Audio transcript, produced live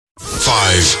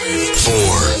5, 4,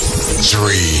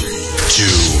 3, 2,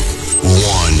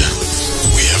 1.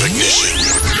 We have ignition.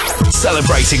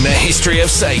 Celebrating the history of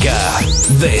Sega.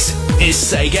 This is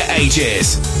Sega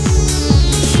Ages.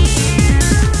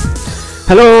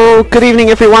 Hello, good evening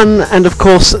everyone, and of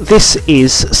course this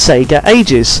is Sega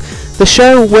Ages, the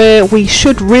show where we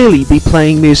should really be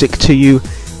playing music to you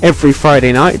every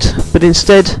Friday night, but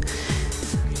instead,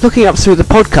 looking up through the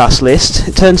podcast list,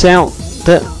 it turns out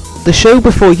that the show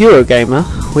before Eurogamer,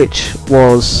 which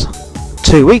was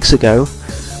 2 weeks ago,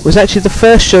 was actually the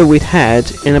first show we'd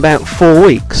had in about 4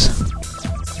 weeks.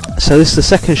 So this is the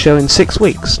second show in 6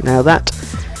 weeks. Now that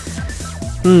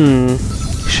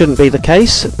shouldn't be the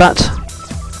case, but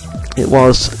it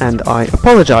was, and I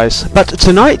apologise. But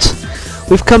tonight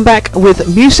we've come back with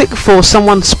music for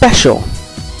someone special,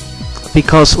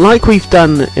 because like we've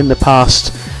done in the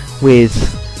past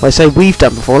with, well, I say we've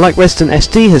done before, like Resident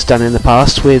SD has done in the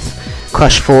past with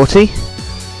Crush 40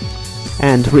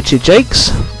 and Richard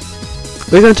Jakes,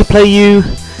 we're going to play you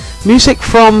music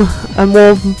from a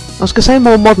more, I was going to say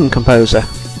more modern composer,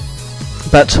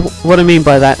 but what I mean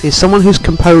by that is someone who's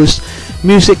composed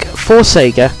music for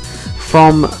Sega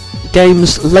from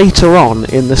games later on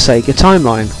in the Sega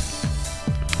timeline.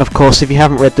 Of course, if you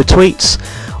haven't read the tweets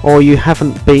or you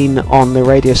haven't been on the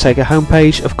Radio Sega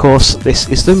homepage, of course this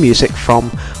is the music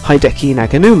from Hideki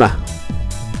Naganuma.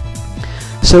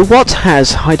 So what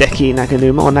has Hideki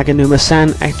Naganuma, or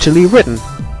Naganuma-san, actually written?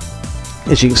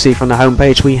 As you can see from the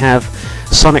homepage, we have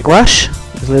Sonic Rush,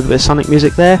 there's a little bit of Sonic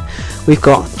music there, we've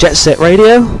got Jet Set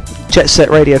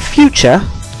Radio Future,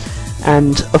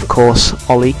 and of course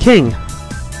Ollie King.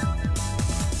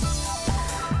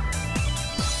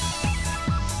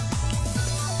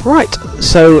 Right,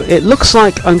 so it looks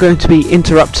like I'm going to be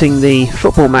interrupting the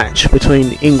football match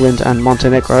between England and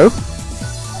Montenegro,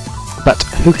 but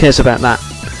who cares about that?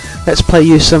 Let's play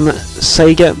you some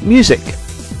Sega music.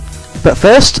 But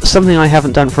first, something I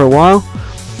haven't done for a while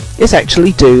is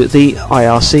actually do the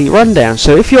IRC rundown.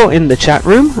 So if you're in the chat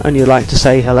room and you'd like to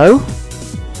say hello,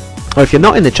 or if you're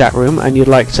not in the chat room and you'd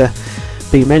like to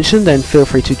be mentioned, then feel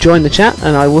free to join the chat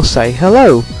and I will say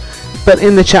hello. But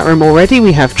in the chat room already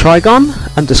we have Trigon,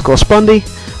 _Spondy,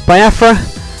 Biafra,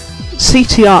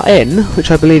 CTRN, which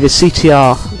I believe is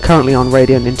CTR currently on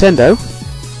Radio Nintendo.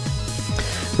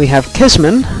 We have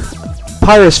Kesman,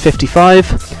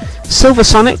 Pyrus55, Silver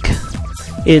Sonic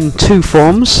in 2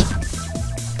 forms,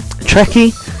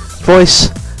 Trekkie, Voice,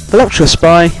 Voluptuous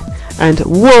Spy, and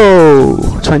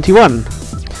Whoa21.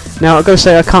 Now I've got to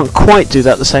say I can't quite do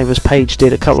that the same as Paige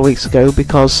did a couple of weeks ago,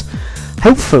 because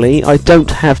hopefully I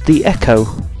don't have the echo.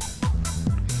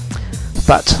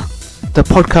 But the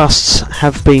podcasts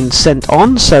have been sent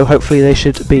on, so hopefully they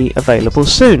should be available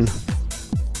soon.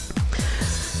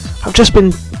 I've just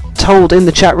been told in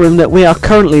the chat room that we are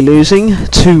currently losing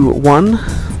 2-1.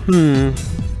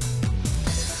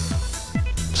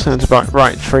 Sounds about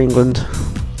right for England.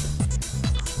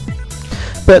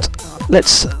 But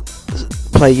let's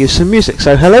play you some music.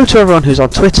 So hello to everyone who's on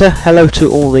Twitter, hello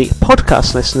to all the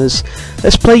podcast listeners.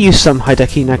 Let's play you some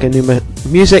Hideki Naganuma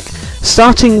music,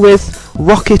 starting with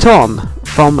Rock It On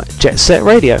from Jet Set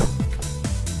Radio.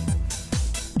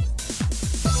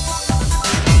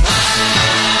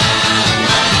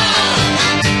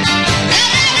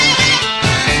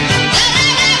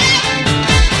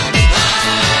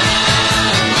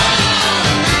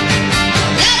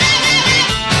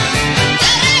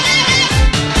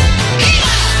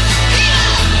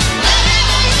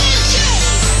 Revolution!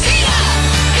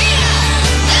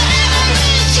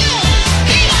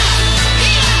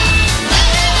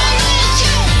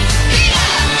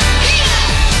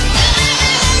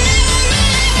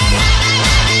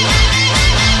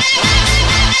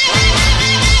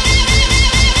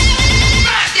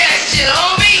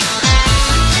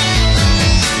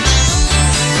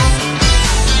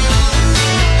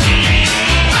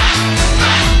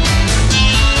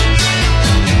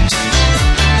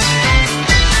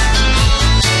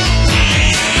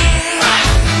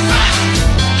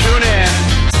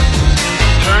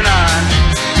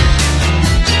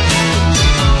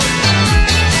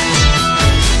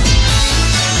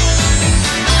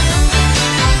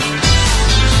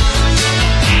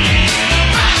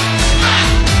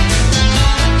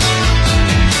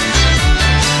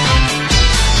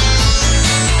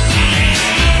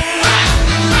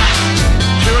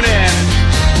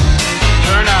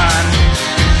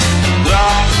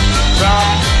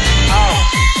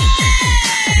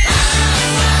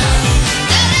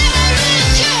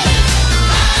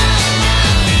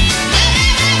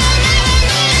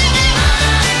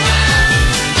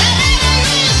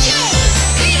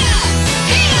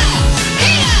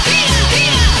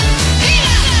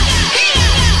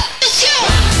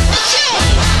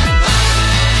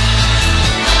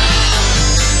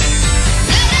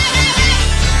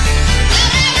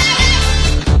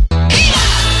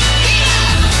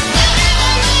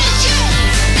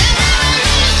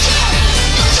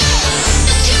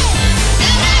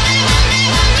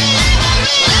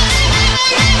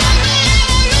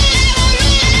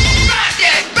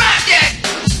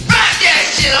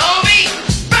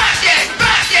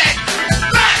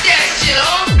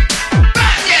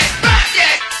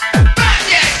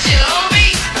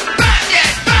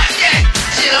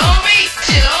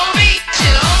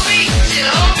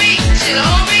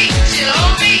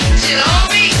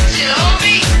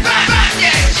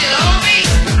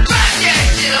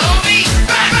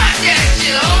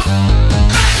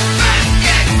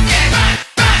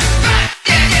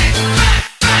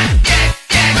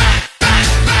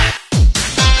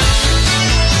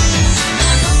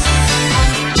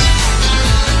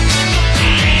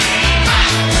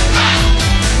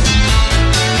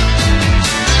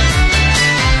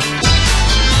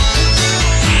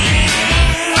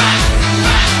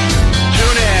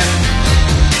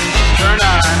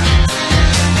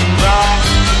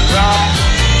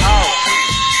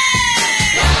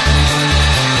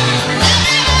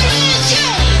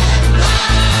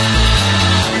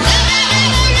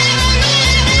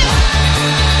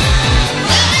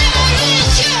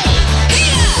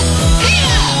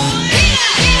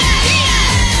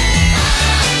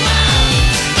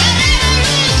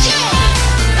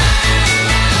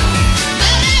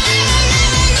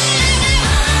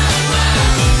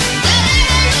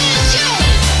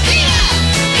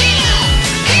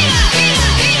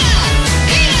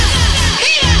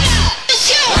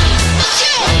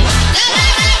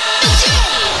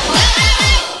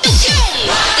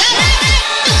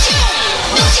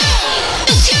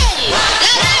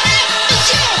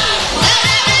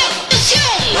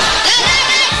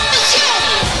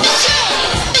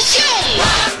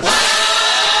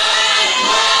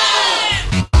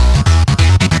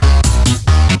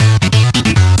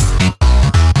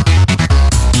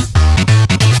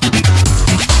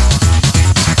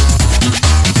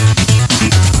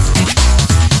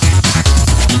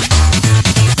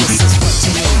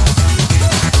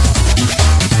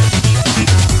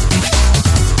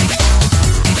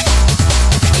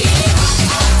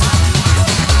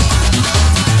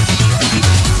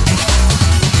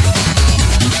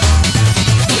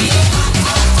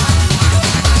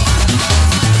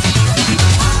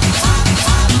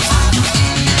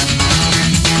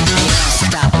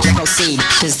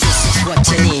 cause this is what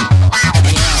you need. And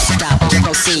you don't stop, you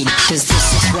proceed, cause this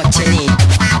is what you need.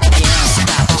 And you don't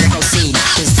stop, you proceed,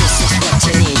 cause this is what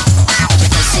you need. You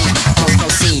proceed,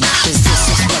 proceed, cause this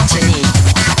is what you need.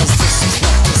 Cause this is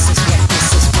what, this is what,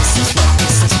 this is, this is what,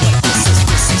 this is what, this is,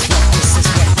 this is what, this is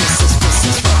what, this is, this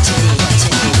is what you need, what you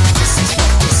need. This is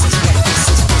what, this is what, this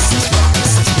is, this is what,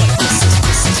 this is what,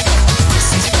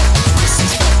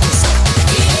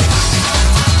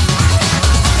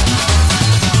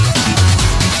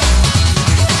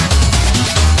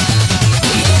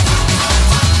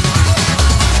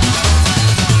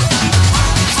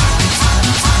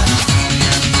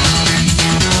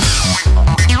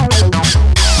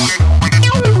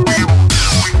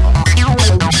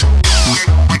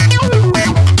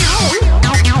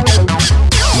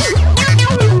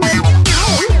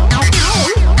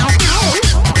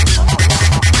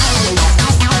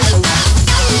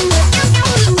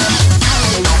 this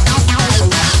is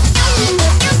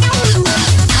what,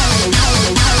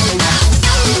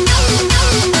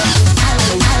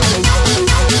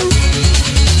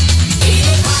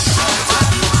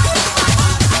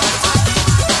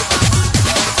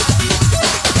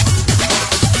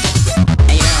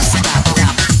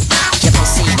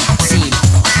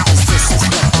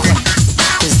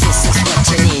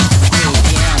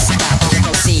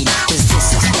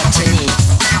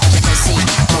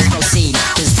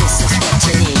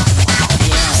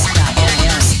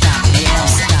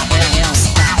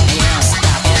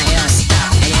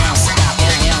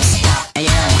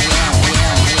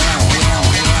 is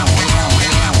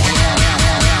what, this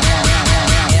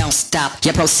is what, this is.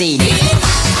 You proceed.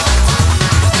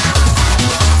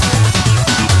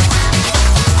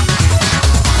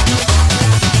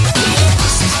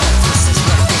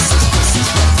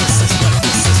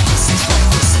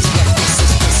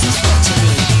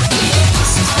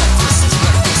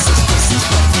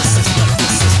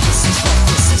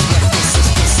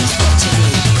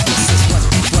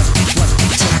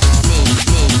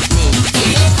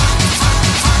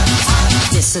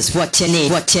 This is what you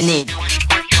need, what you need.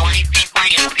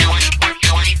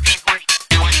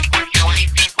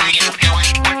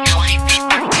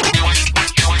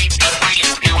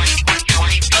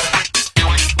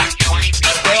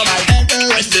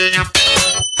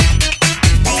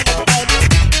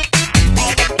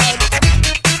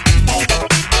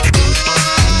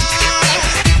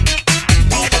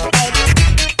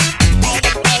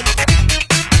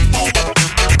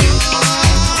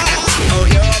 Oh,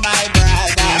 you're my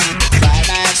brother, by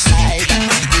my side.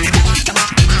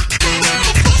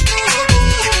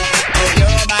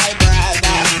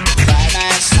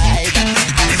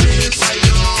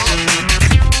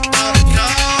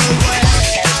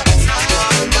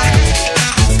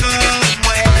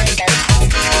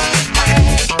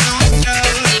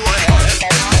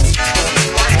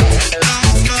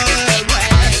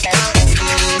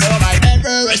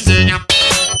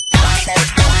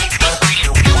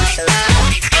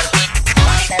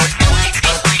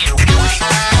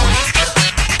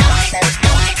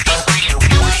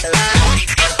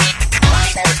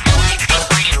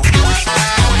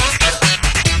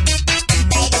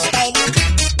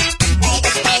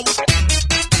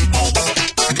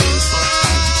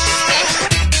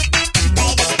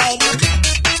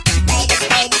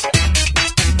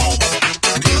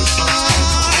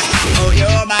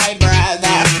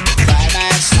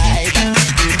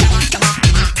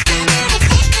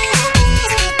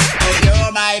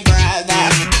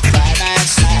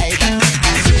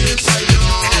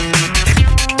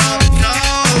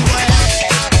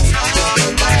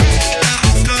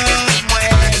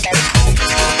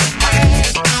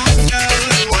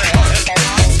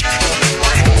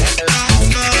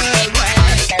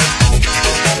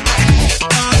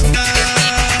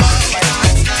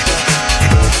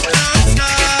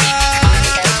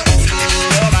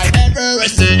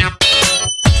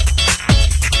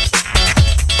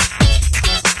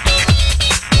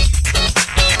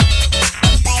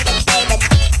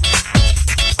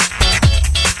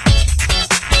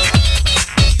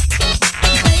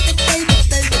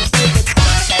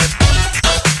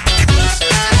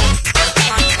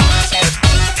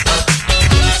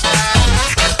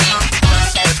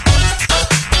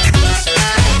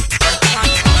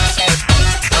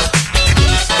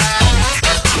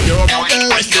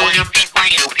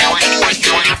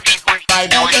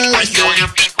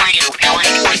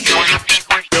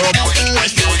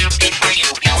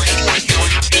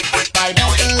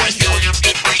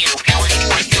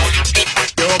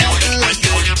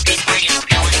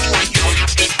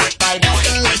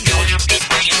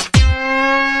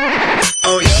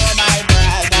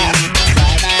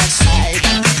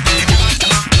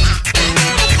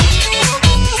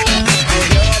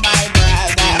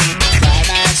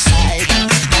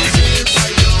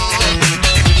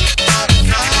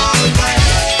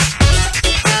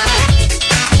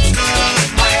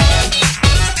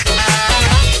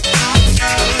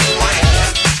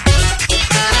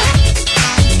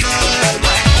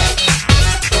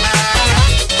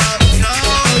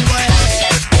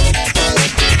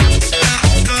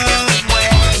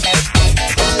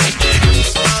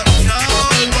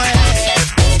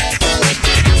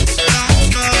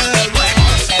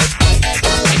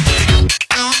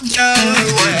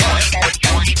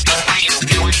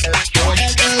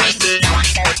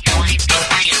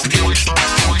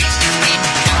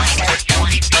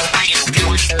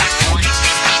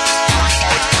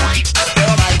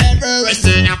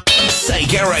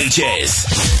 Ages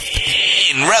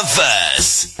in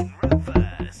reverse.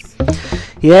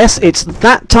 Yes, it's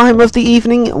that time of the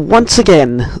evening once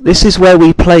again. This is where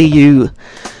we play you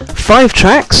 5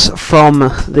 tracks from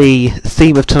the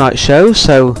theme of tonight's show,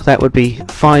 so that would be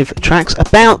 5 tracks,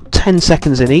 about 10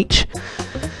 seconds in each,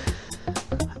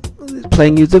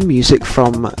 playing you the music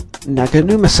from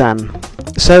Naganuma-san.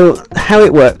 So, how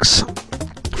it works.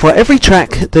 For every track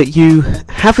that you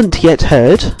haven't yet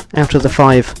heard, out of the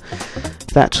 5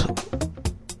 that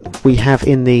we have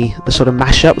in the sort of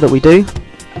mashup that we do,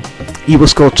 you will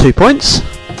score 2 points.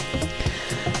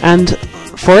 And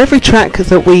for every track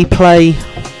that we play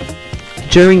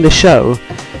during the show,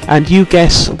 and you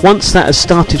guess once that has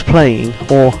started playing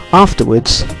or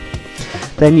afterwards,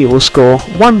 then you will score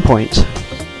 1 point.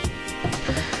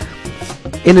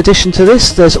 In addition to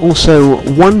this, there's also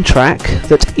 1 track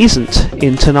that isn't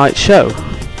in tonight's show,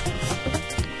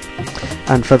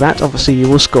 and for that obviously you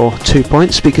will score 2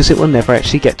 points because it will never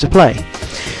actually get to play.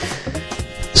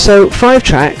 So 5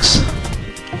 tracks,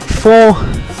 4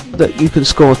 that you can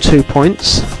score 2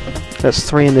 points, that's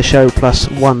 3 in the show plus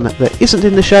 1 that isn't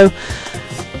in the show,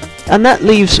 and that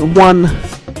leaves 1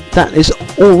 that is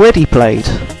already played,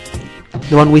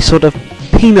 the one we sort of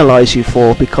penalise you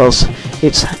for because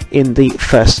it's in the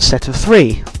first set of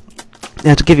 3.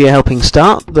 Now, to give you a helping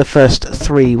start, the first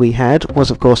 3 we had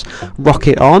was of course Rock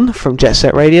It On from Jet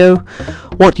Set Radio,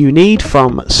 What You Need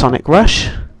from Sonic Rush,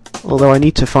 although I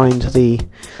need to find the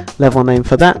level name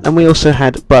for that, and we also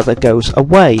had Brother Goes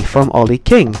Away from Ollie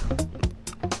King.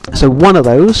 So 1 of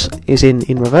those is in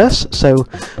reverse, so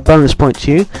bonus point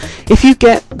to you. If you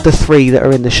get the 3 that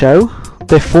are in the show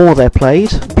before they're played,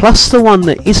 plus the 1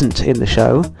 that isn't in the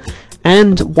show,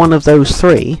 and 1 of those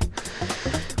 3,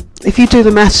 if you do the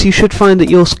maths you should find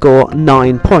that you'll score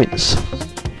 9 points.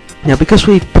 Now, because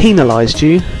we've penalised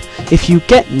you, if you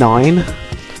get 9,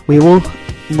 we will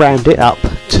round it up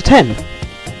to 10.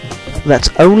 That's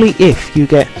only if you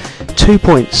get 2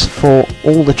 points for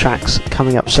all the tracks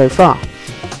coming up so far.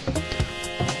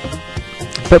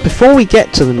 But before we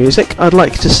get to the music, I'd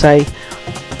like to say,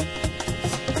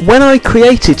 when I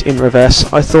created In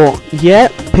Reverse, I thought, yeah,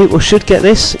 people should get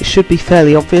this, it should be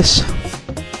fairly obvious.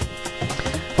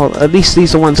 Well, at least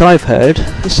these are ones I've heard,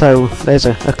 so there's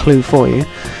a clue for you.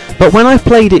 But when I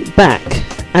played it back,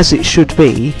 as it should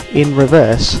be, in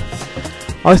reverse,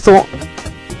 I thought,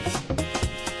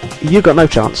 you got no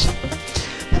chance.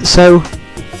 So,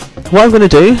 what I'm going to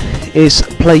do is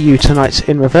play you tonight's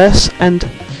In Reverse, and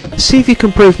see if you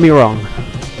can prove me wrong.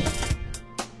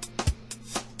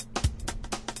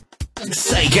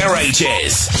 Sega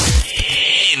Ages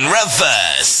in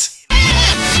reverse.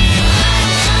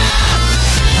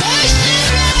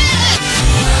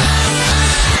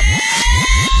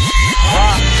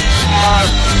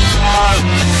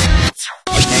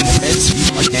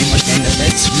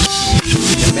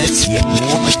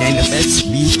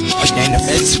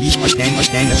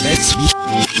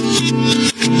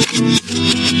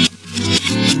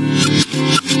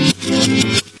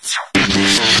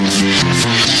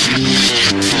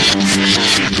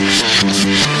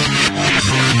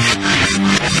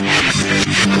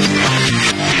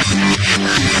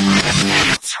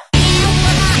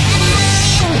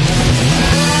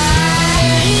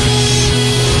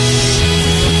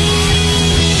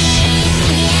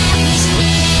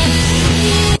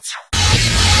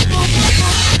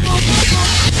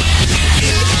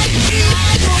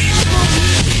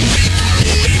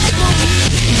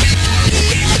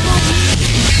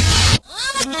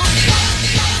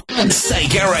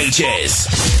 Sega Ages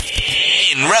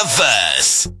in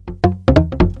reverse.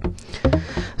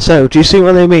 So, do you see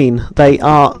what they mean? They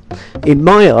are, in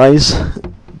my eyes,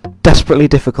 desperately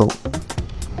difficult.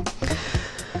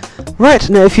 Right,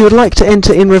 now if you would like to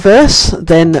enter In Reverse,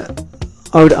 then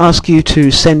I would ask you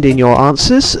to send in your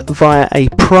answers via a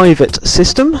private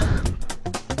system.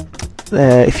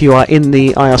 If you are in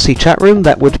the IRC chat room,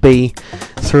 that would be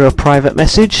through a private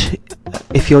message.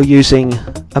 If you're using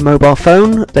a mobile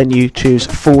phone, then you choose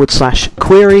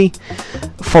 /query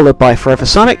followed by Forever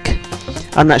Sonic,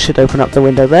 and that should open up the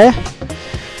window there.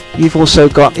 You've also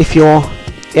got, if you're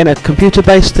in a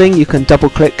computer-based thing, you can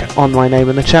double-click on my name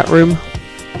in the chat room.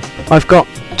 I've got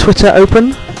Twitter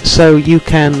open, so you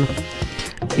can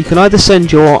either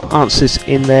send your answers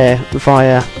in there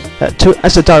via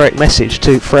as a direct message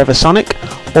to Forever Sonic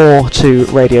or to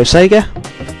Radio Sega,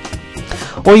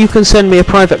 or you can send me a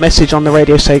private message on the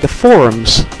Radio Sega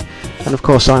forums, and of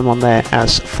course I'm on there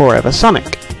as Forever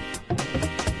Sonic.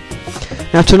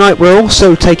 Now tonight we're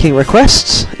also taking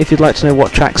requests. If you'd like to know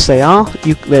what tracks they are,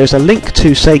 there's a link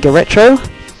to Sega Retro,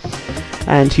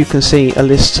 and you can see a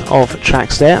list of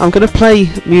tracks there. I'm going to play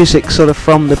music sort of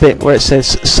from the bit where it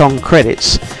says song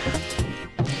credits.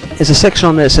 There's a section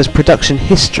on there that says production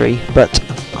history, but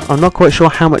I'm not quite sure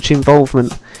how much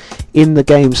involvement in the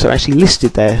games are actually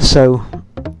listed there. So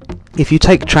if you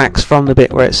take tracks from the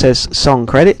bit where it says song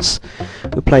credits,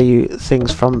 we'll play you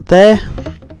things from there.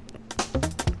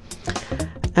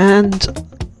 And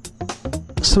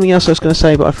something else I was going to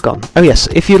say but I've forgotten. Oh yes,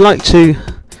 if you'd like to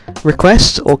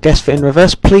request or guess for In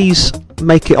Reverse, please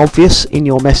make it obvious in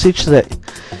your message that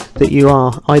you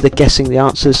are either guessing the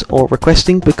answers or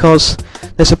requesting, because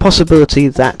there's a possibility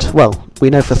that, well, we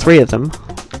know for 3 of them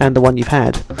and the one you've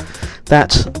had,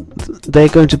 that they're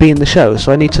going to be in the show,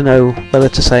 so I need to know whether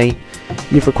to say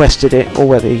you've requested it or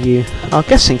whether you are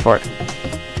guessing for it.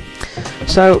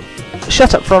 So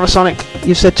shut up, Frotosonic,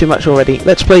 you've said too much already.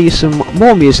 Let's play you some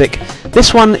more music.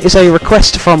 This one is a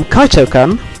request from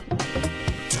Kaito-kun,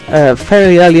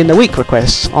 fairly early in the week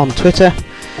requests on Twitter.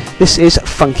 This is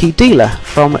Funky Dealer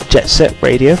from Jet Set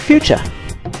Radio Future. Nine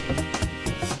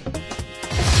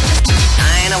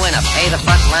a winner, pay the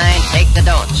front line, take the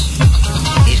don'ts.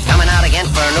 He's coming out again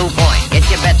for a new point. Get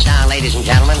your bets down, ladies and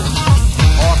gentlemen.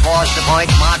 4-4's the point,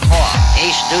 mark 4.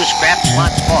 Ace, deuce, scrap, mark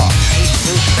 4. Ace,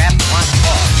 deuce, scrap, mark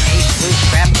 4. Ace, deuce,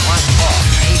 scrap, mark 4.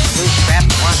 Ace, deuce, scrap,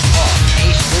 mark 4.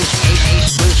 Ace, deuce,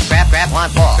 ace, deuce, scrap, 1,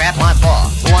 4. Scrap, 1, 4.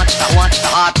 Who wants the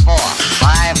hard 4?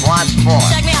 5 wants 4.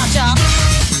 Check me out, y'all.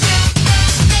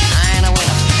 9 a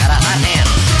winner, got a hot hand.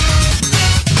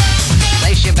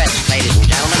 Place your bets, ladies and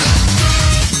gentlemen.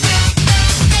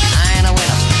 9 a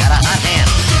winner, got a hot hand.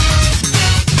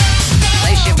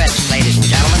 Place your bets, ladies and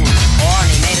gentlemen. 4,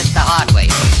 and he made it the hard way.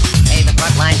 Hey, the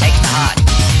front line takes the hard.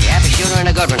 You have a shooter and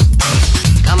a good one.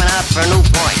 Coming out for a new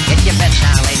point. Get your bets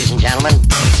down, ladies and gentlemen.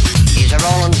 He's a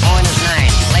rolling point as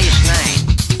 9. Place 9.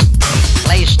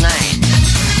 Place 9. 8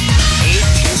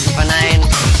 shooting for 9.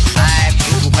 5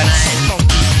 shooting for 9.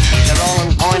 He's a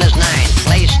rolling point as 9.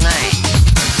 Place 9. 8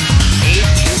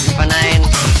 shooting for 9.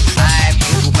 5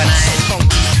 shooting for 9.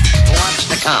 Who wants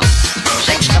to come?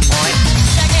 6 the point.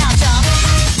 Check me out, y'all.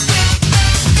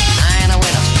 9 a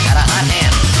winner. Got a hot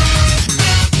hand.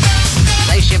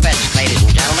 Place your bets, ladies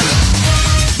and gentlemen.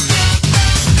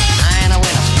 9 a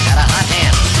winner. Got a hot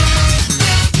hand.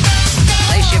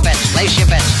 Place your bets. Place your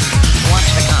bets. Who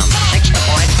wants to come? 6 the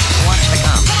point. Who wants to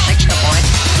come? 6 the point.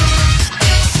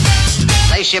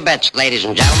 Place your bets, ladies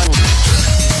and gentlemen.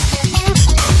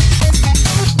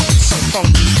 So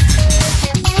funky.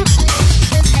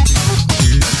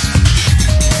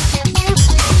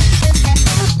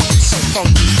 So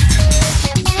funky.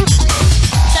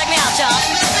 Check me out, y'all.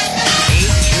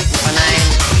 8 shooting for 9.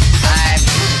 5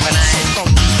 shooting for 9.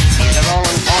 He's a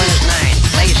rolling point as 9.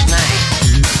 Place 9.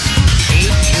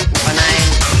 8 shooting for 9.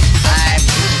 5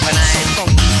 shooting for 9.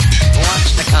 Who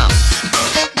wants to come?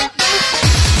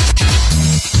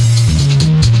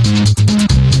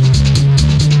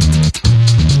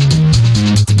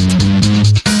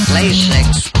 Place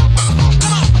 6.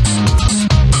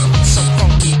 So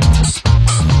funky.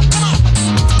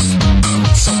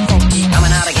 So funky.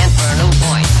 Coming out again for a new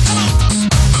point.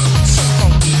 So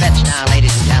funky. Bets now,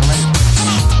 ladies and gentlemen.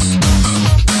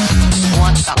 Who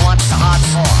wants the hard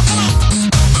 4?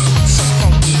 So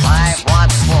funky. 5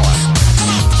 wants 4.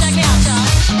 Check me out, y'all.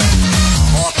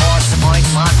 4 4's the point,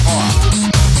 mark 4.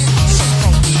 So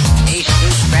funky. Ace,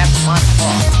 deuce, scrap, mark 4.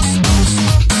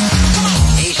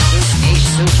 Ace, deuce, deuce.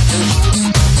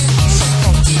 So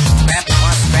funky. Scrap, 1. 9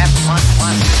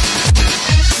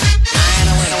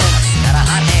 a winner. Got a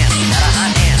hot hand. Got a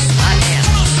hot hand. Hot hand.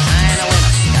 9 a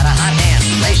winner. Got a hot hand.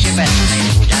 Place your bets,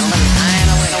 ladies and gentlemen. 9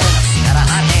 a winner. Got a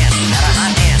hot hand. Got a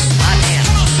hot hand. Hot hand.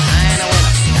 9 a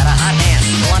winner. Got a hot hand.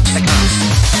 Who wants to come?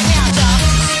 Check me out, y'all.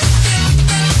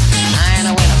 9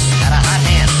 a winner. Got a hot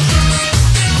hand.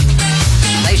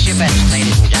 Place your bets,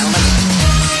 ladies and gentlemen.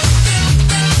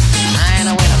 9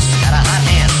 a winner. Got a hot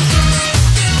hand.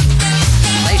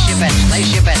 Place your bets.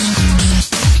 Place your bets.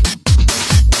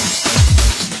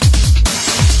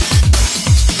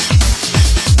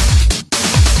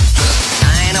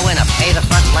 9 a winner. Pay the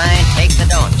front line. Take the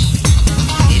don'ts.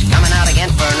 He's coming out again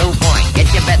for a new point.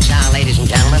 Get your bets down, ladies and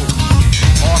gentlemen.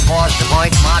 4 4's the point,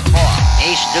 mark 4.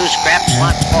 Ace, deuce, scrap,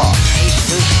 mark 4. Ace,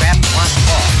 deuce, scrap, mark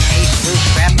 4. Ace, deuce,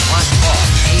 scrap, mark 4.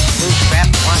 Ace, deuce, scrap,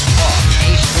 mark 4.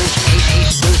 Ace, deuce,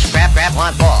 ace, deuce, scrap,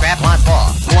 mark 4. Scrap, mark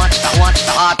 4. Who wants the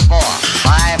hard 4?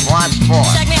 5 wants 4.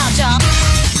 Check me out, y'all.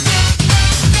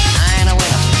 9 a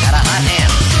winner. Got a hot hand.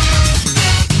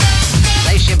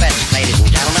 Place your bets, ladies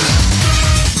and gentlemen.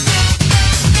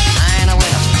 9 a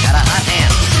winner. Got a hot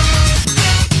hand.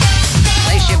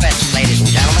 Place your bets, ladies and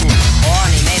gentlemen. 4,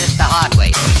 and he made it the hard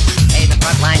way. Hey, the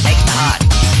front line takes the hard.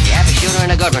 You have a shooter and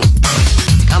good one.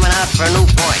 Coming out for a new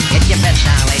point. Get your bets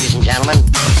down, ladies and gentlemen.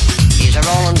 He's a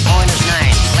rolling point is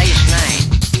 9. Place 9.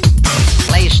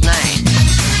 Place 9.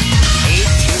 8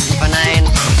 shooting for 9.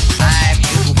 5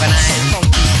 shooting for 9.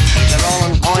 He's a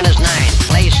rolling point is 9.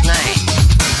 Place 9.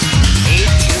 8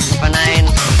 shooting for 9.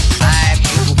 5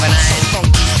 shooting for 9.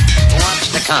 Who wants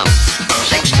to come?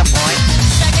 6 to point.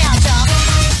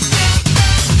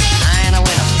 9 a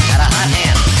winner. Got a hot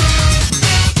hand.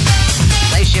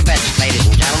 Place your bets, ladies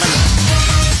and gentlemen.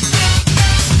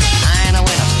 9 a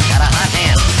winner. Got a hot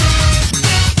hand.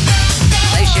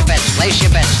 Place your bets. Place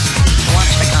your bets. Who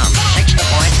wants to come? 6 to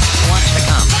point. Who wants to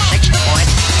come? 6 to point.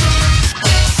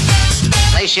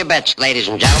 Place your bets, ladies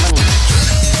and gentlemen.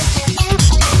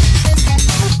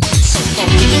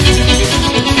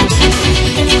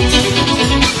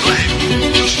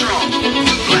 Blame, too strong.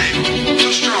 Blame,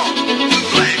 too strong.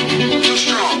 Blame, too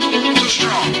strong. Too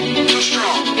strong. Too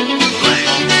strong.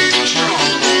 Blame, too strong.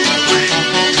 Blame,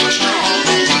 too strong.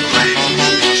 Blame,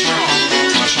 too strong.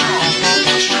 Too strong.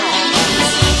 Too strong.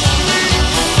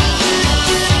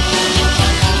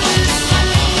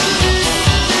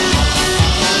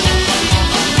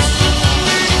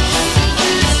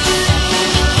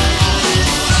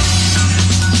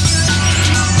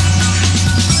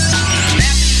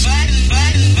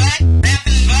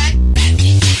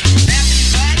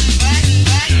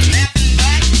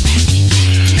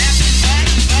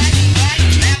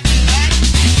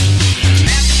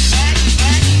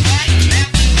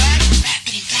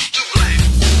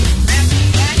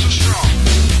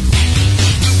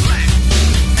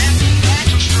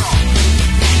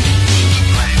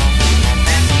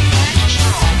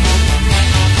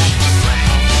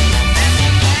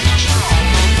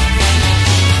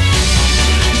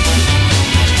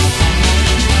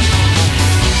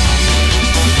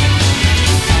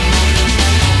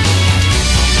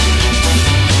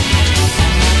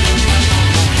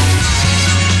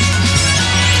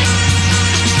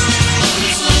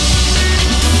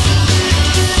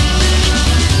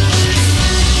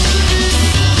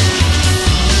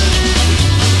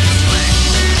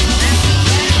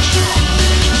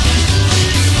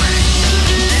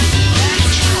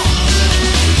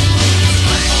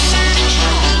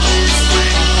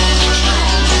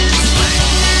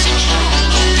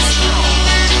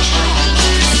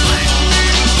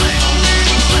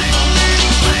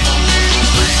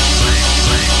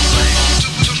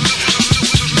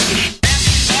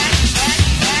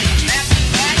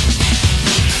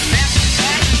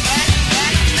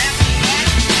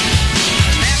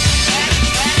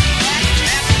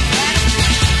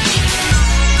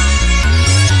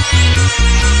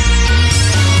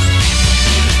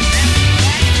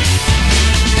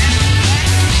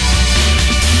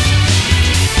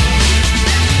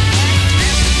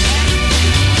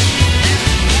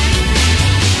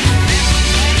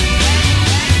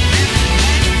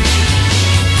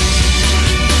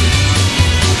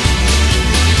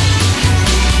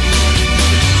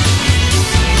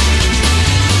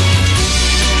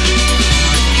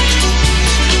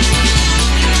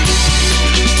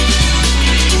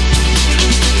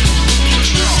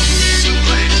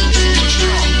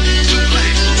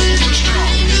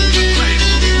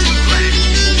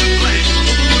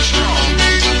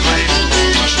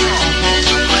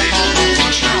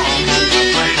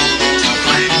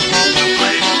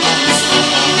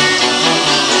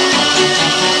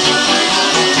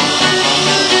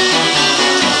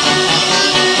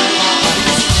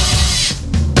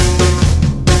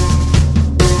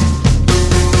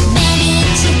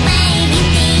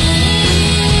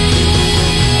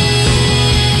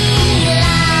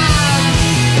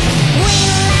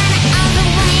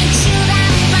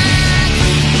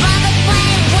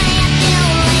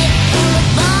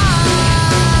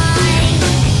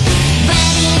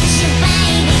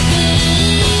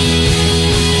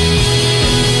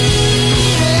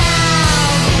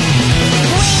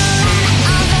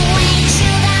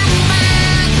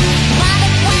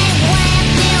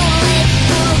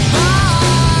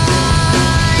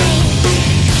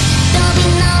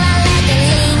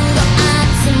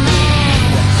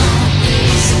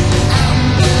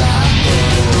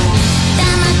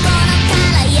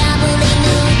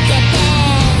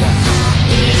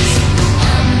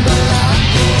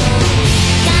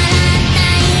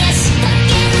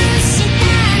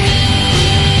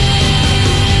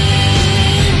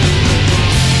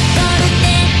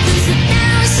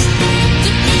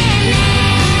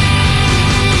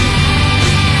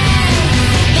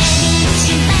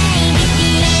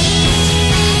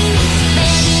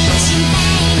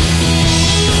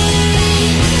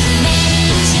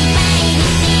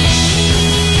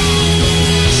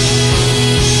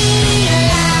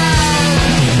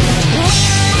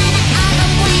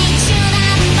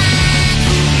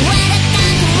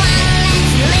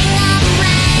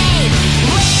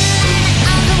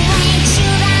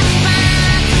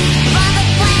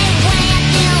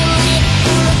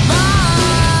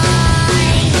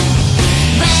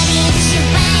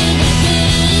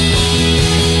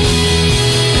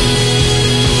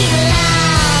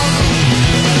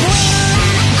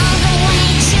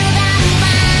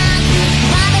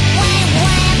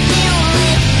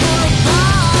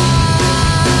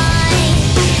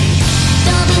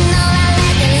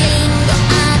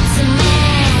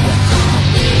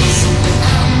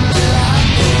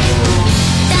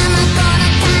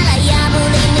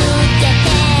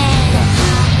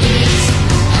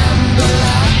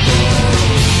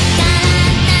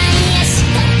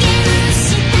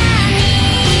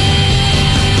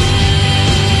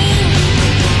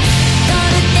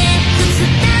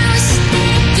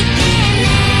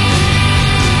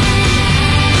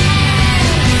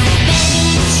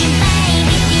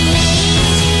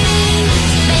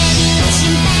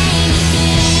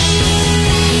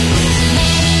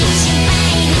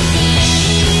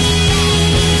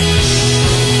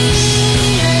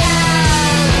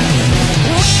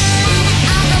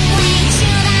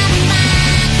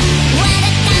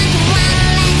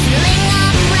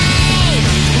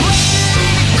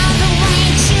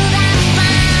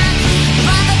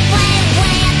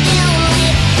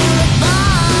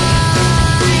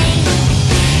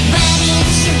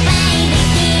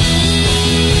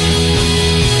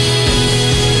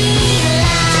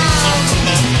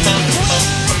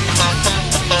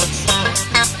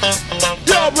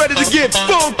 Y'all ready to get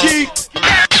funky?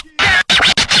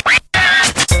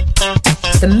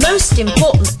 The most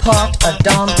important part of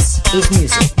dance is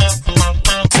music.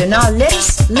 So now let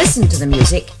us listen to the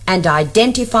music and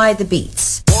identify the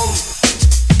beats. 1,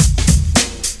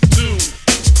 2,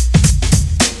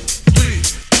 3.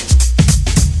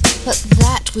 But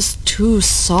that was too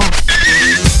soft.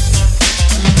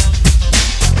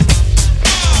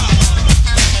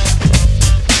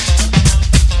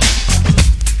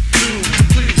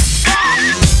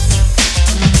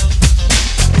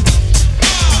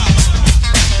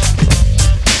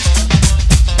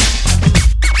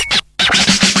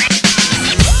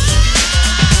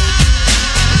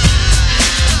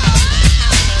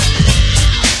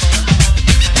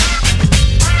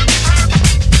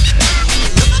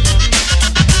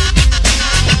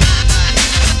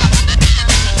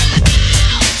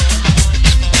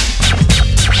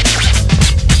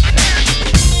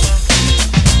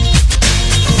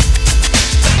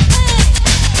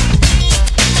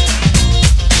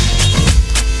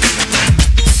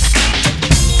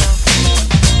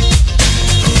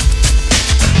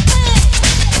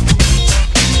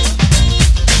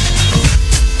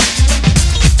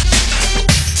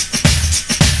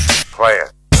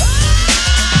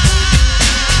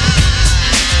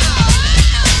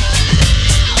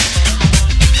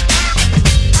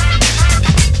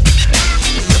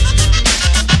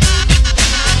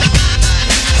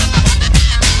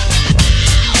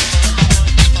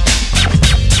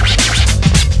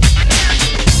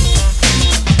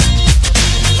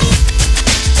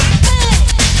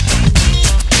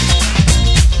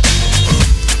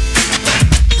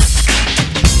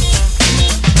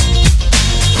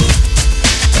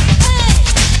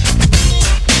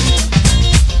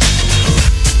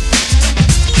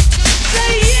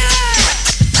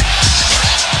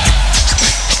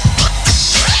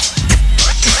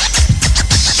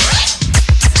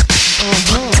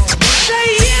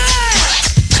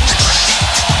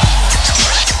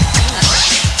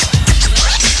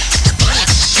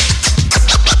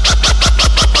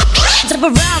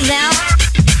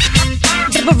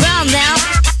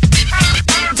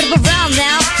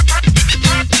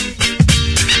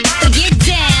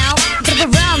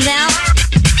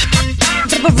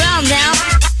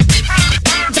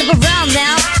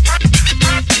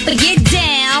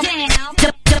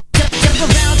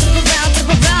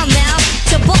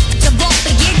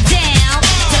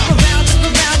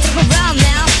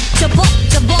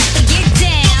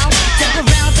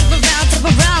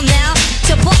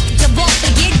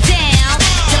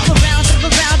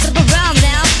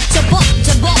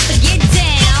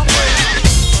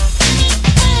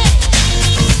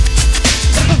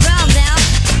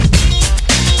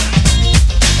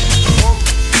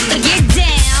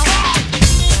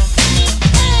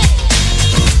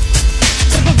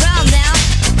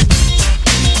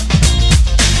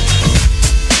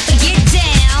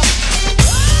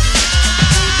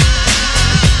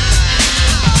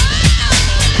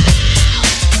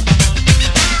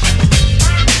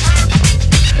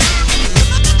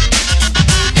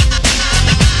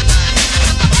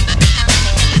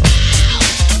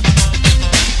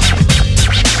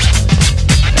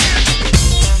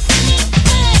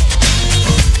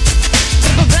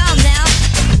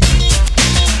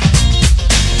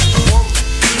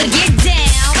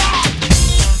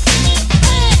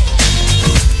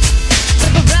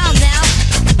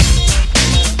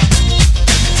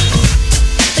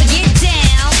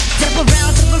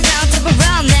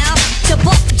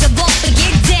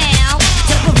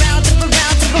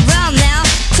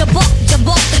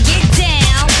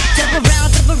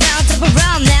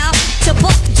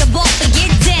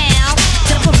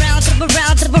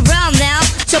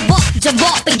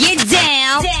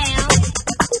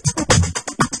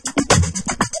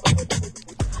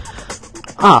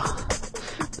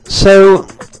 So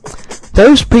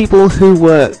those people who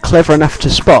were clever enough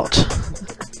to spot,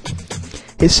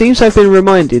 it seems I've been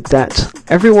reminded that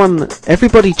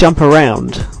Everybody Jump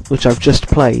Around, which I've just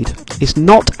played, is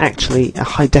not actually a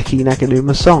Hideki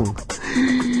Naganuma song.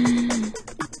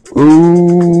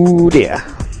 Ooh dear.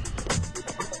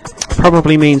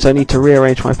 Probably means I need to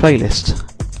rearrange my playlist.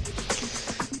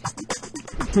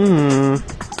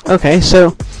 Okay,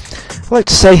 so I'd like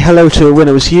to say hello to A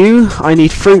Winner Was You. I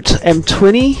Need Fruit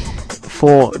M20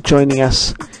 for joining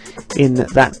us in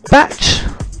that batch.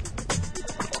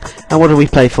 And what did we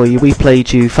play for you? We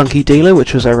played you Funky Dealer,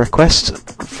 which was a request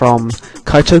from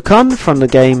Kaito-kun from the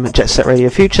game Jet Set Radio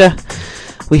Future.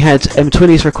 We had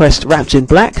M20's request Wrapped in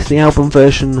Black, the album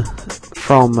version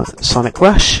from Sonic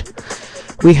Rush.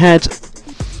 We had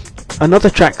another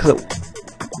track that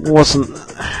wasn't...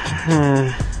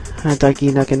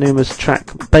 Hideki Naganuma's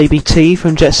track Baby T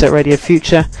from Jet Set Radio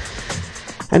Future.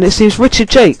 And it seems Richard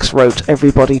Jakes wrote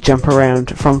Everybody Jump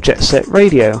Around from Jet Set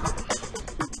Radio.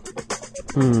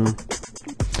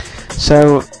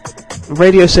 So,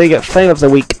 Radio Sega Fail of the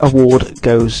Week award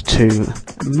goes to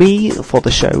me for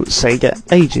the show Sega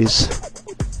Ages.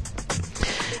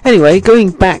 Anyway,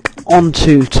 going back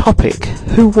onto topic,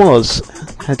 who was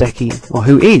Hideki, or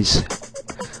who is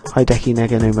Hideki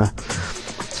Naganuma?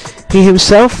 He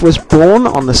himself was born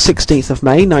on the 16th of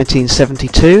May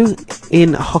 1972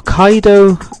 in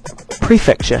Hokkaido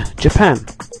Prefecture, Japan.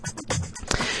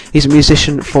 He's a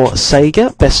musician for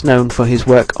Sega, best known for his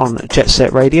work on Jet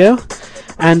Set Radio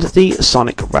and the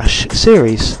Sonic Rush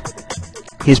series.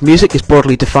 His music is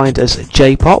broadly defined as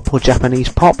J-pop or Japanese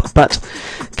pop, but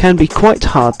can be quite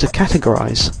hard to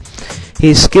categorize. He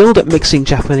is skilled at mixing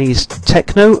Japanese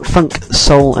techno, funk,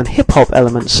 soul and hip-hop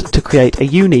elements to create a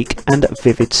unique and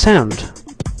vivid sound.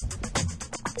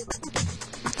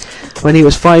 When he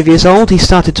was 5 years old, he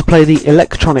started to play the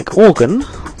electronic organ,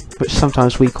 which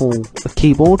sometimes we call a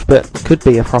keyboard, but could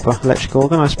be a proper electric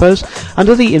organ, I suppose,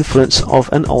 under the influence of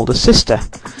an older sister.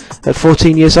 At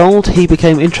 14 years old, he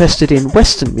became interested in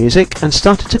Western music and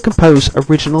started to compose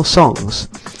original songs.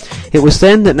 It was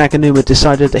then that Naganuma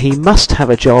decided that he must have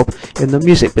a job in the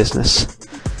music business.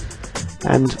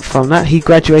 And from that he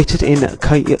graduated in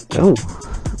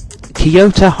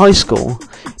Kyoto High School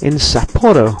in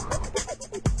Sapporo.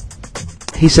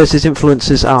 He says his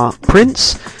influences are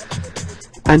Prince,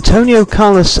 Antonio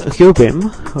Carlos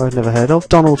Jobim, who I've never heard of,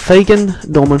 Donald Fagen,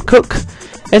 Norman Cook,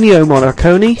 Ennio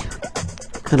Morricone,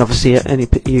 and obviously any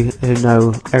you who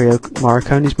know Ennio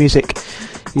Morricone's music,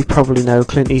 you probably know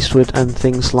Clint Eastwood and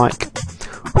things like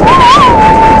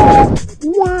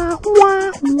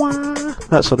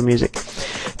that sort of music.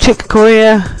 Chick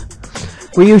Corea,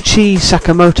 Ryuichi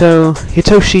Sakamoto,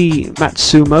 Hitoshi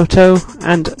Matsumoto,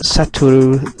 and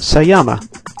Satoru Sayama.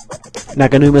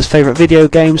 Naganuma's favourite video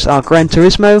games are Gran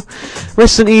Turismo,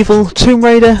 Resident Evil, Tomb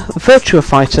Raider, Virtua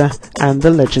Fighter, and The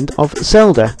Legend of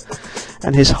Zelda.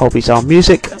 And his hobbies are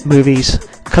music, movies,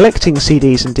 collecting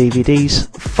CDs and DVDs,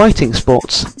 fighting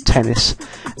sports, tennis,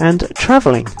 and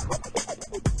travelling.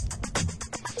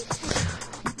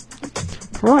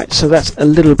 Right, so that's a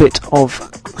little bit of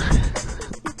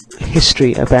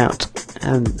history about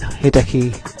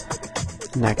Hideki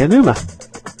Naganuma.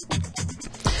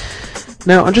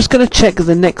 Now, I'm just going to check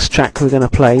the next track we're going to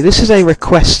play. This is a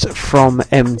request from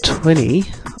M20,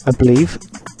 I believe.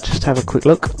 Just have a quick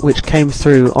look, which came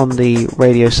through on the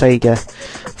Radio Sega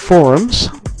forums.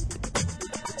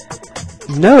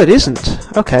 No, it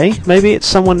isn't. Okay, maybe it's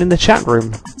someone in the chat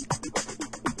room.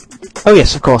 Oh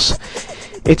yes, of course.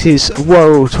 It is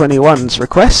Woe21's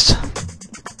request.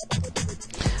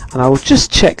 And I will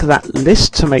just check that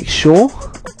list to make sure.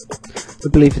 I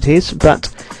believe it is, but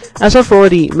as I've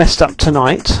already messed up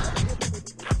tonight,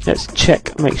 let's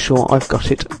check, make sure I've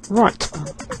got it right.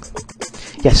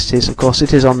 Yes, it is, of course,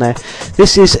 it is on there.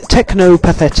 This is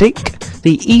Techno-Pathetic,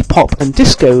 the E-pop and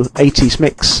disco 80s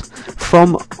mix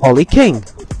from Ollie King.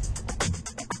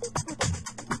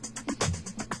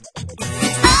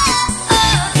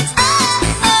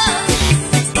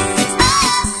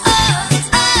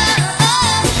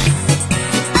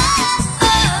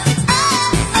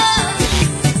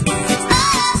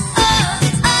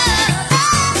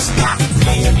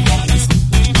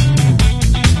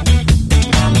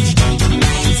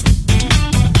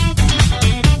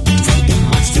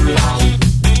 Going on.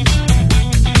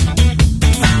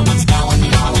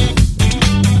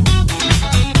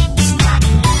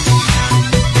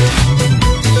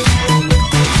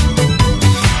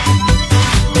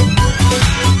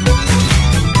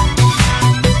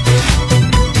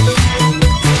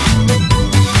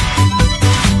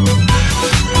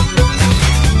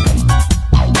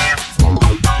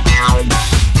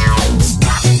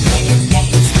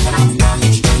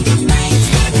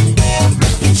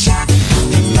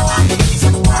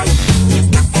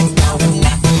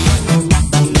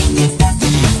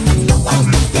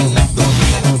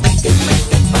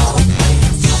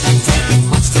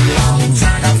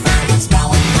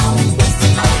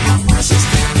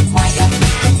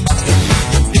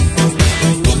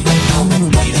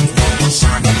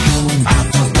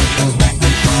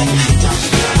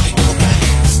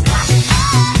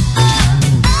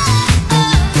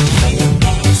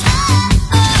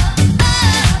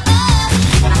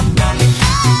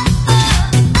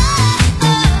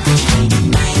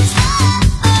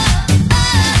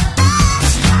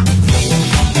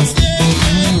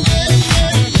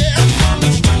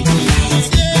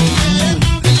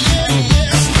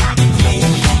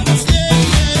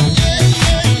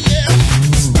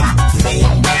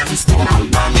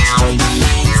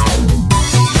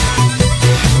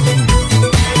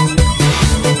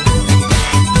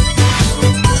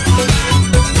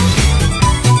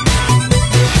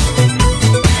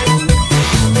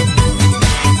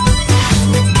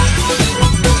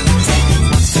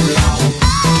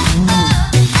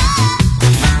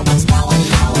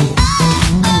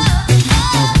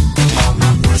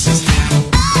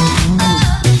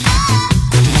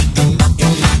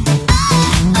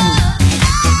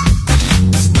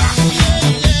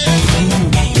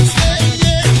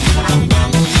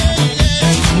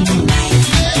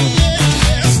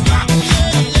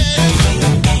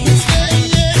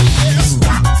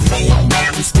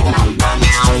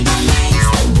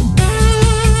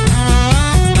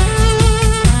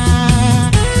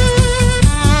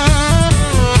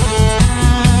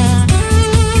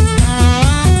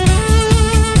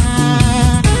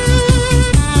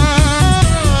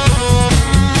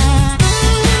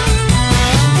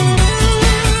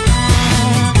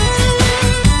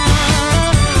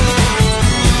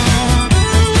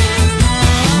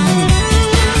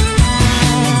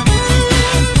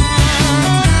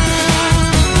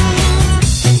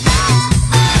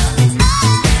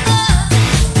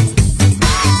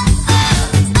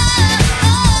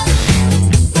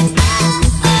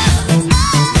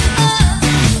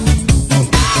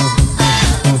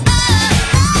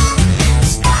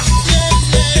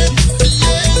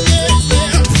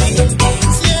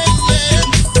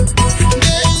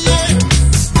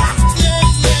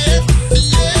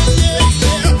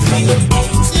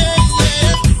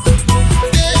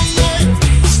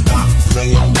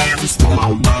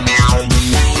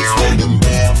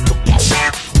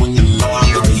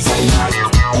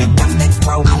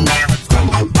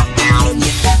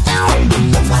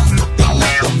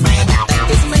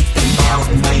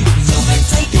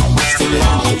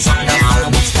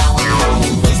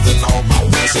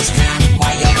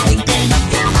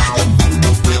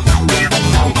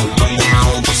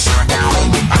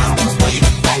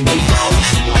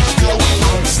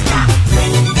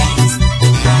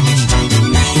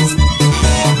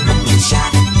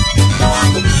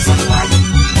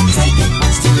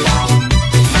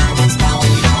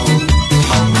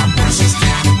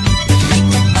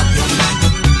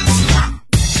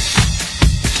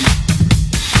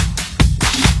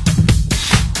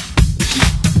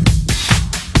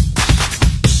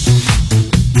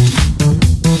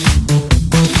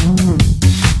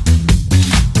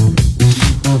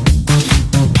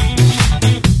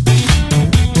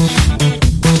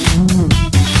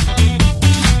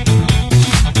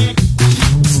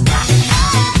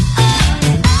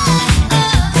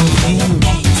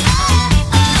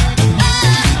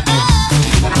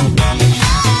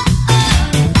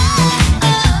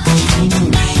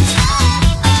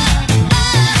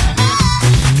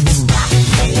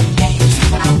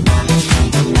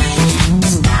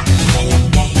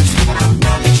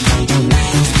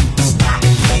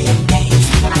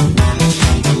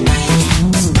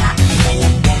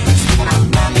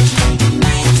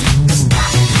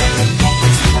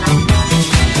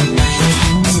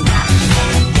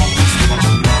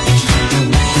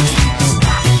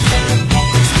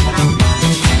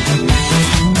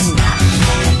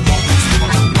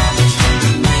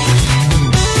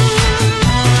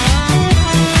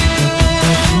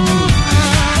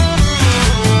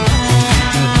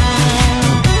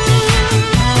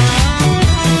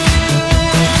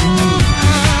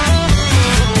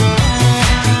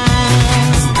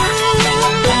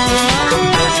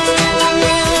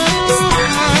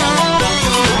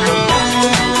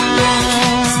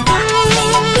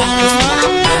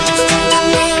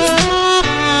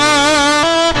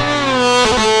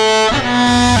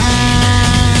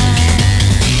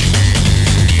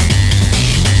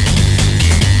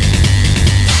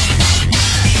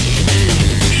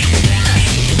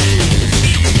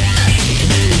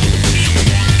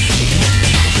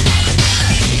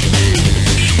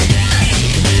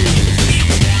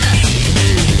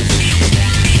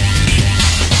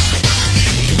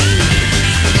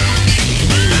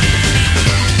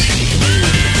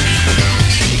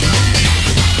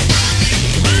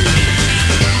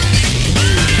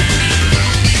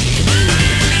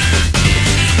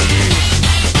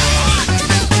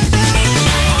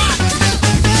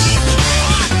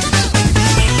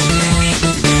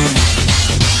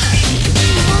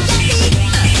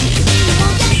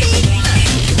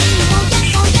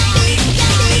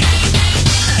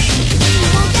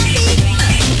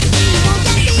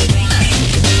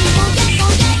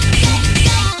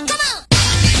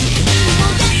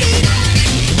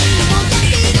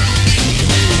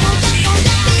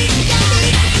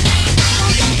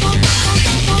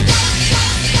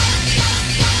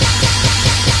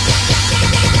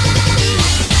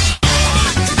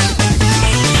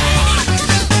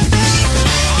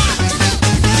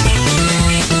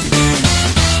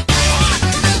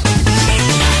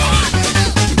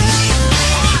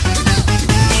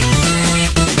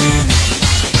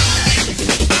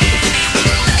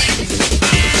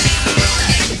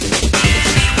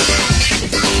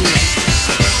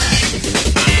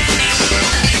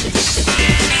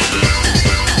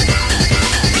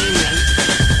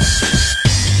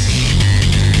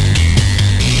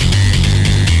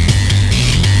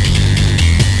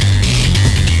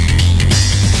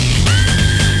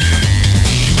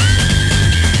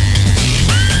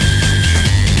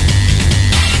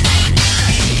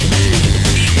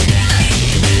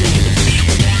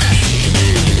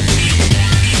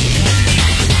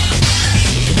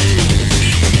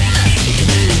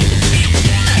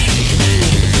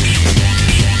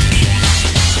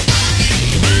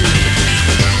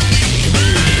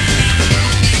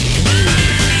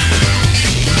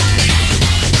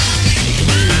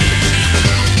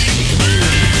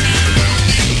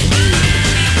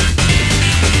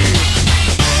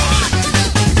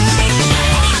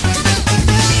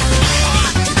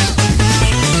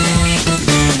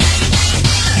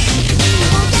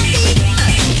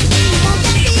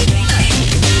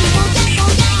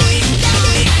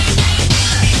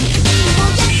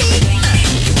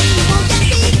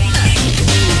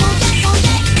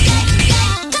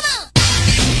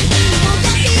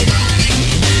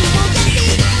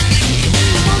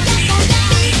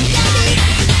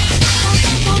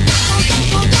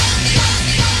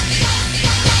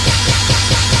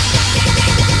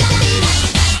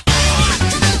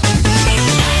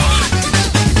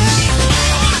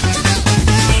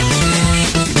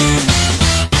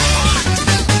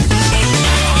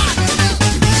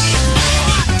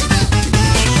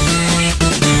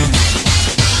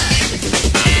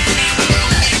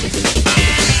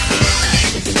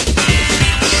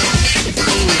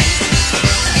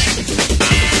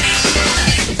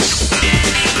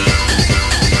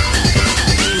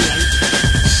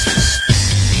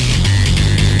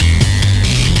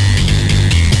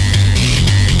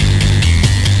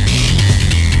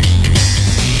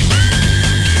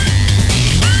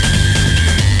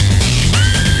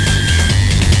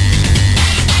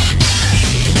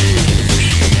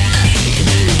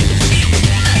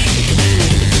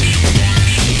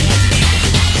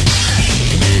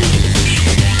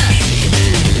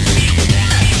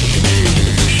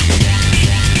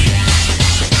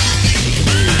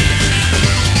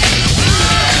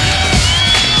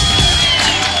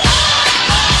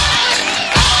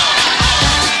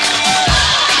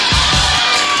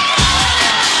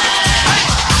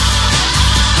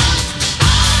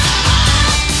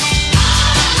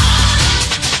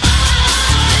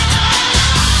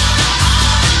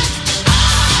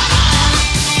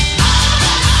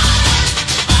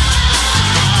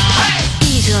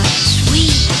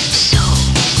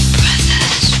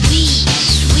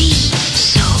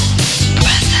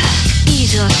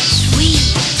 a sweet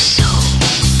soul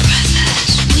brother.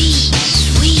 Sweet,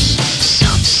 sweet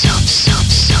soul, soul, soul,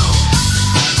 soul.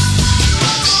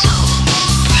 Soul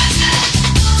brother.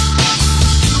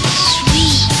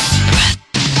 Sweet brother.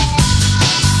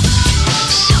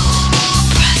 Soul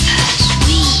brother.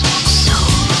 Sweet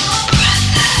soul brother. Sweet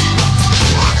soul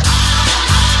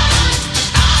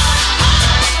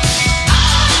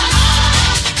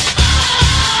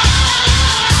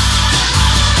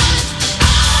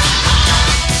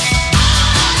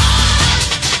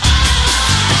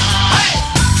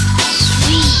brother.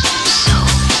 Sweet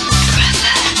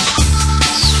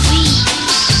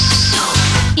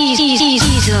soul. He's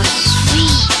a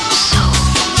sweet soul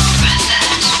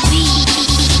brother. Sweet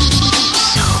soul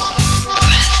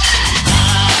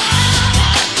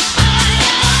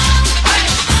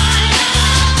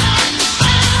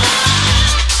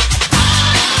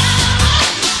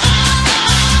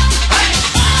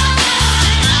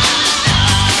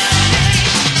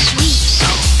Sweet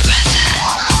soul brother.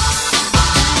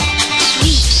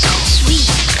 Sweet soul, sweet.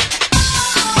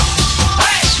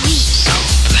 Sweet soul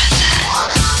brother.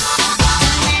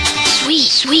 Sweet,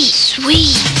 sweet,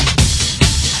 sweet. Sweet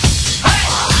soul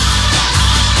brother.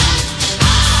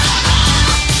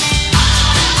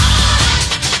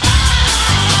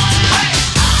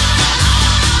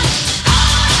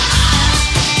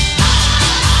 Sweet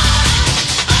soul, sweet. Sweet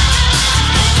soul brother.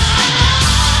 Sweet, sweet, sweet.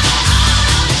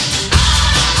 Sweet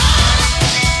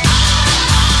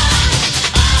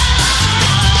soul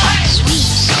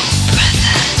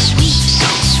brother. Sweet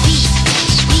soul, sweet.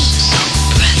 Sweet soul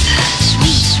brother.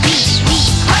 Sweet, sweet,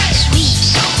 sweet. Sweet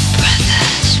soul brother.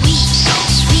 Sweet soul,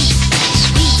 sweet.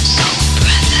 Sweet soul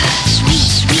brother. Sweet,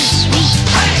 sweet, sweet.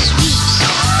 Sweet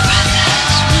soul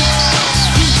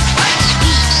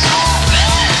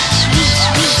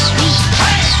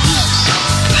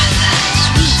brother.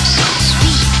 Sweet soul,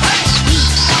 sweet.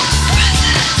 Sweet soul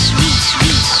brother. Sweet,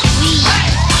 sweet, sweet.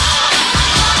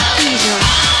 He's a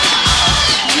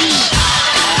sweet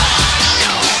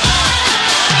soul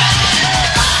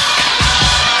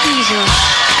He's a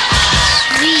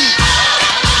sweet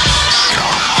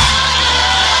soul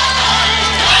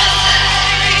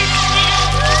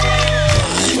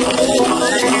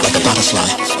Like a butterfly,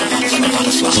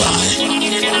 fly.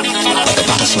 Like a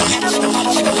butterfly, fly. Like a butterfly,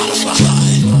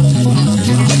 fly.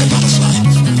 Like a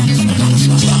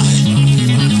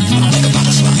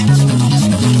butterfly,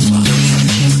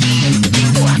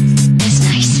 That's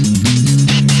nice.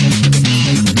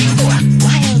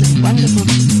 Wild and wonderful.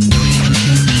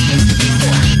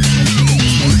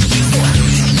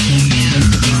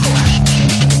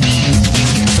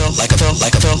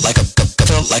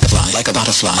 feel like a fly, like a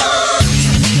butterfly.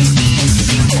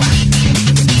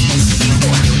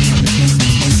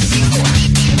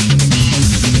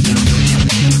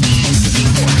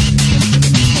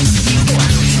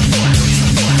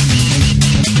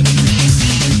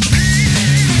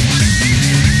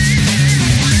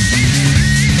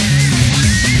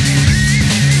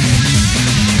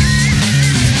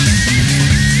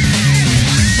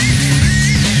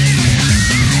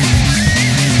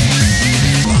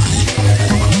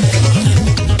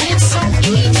 It's so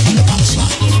easy.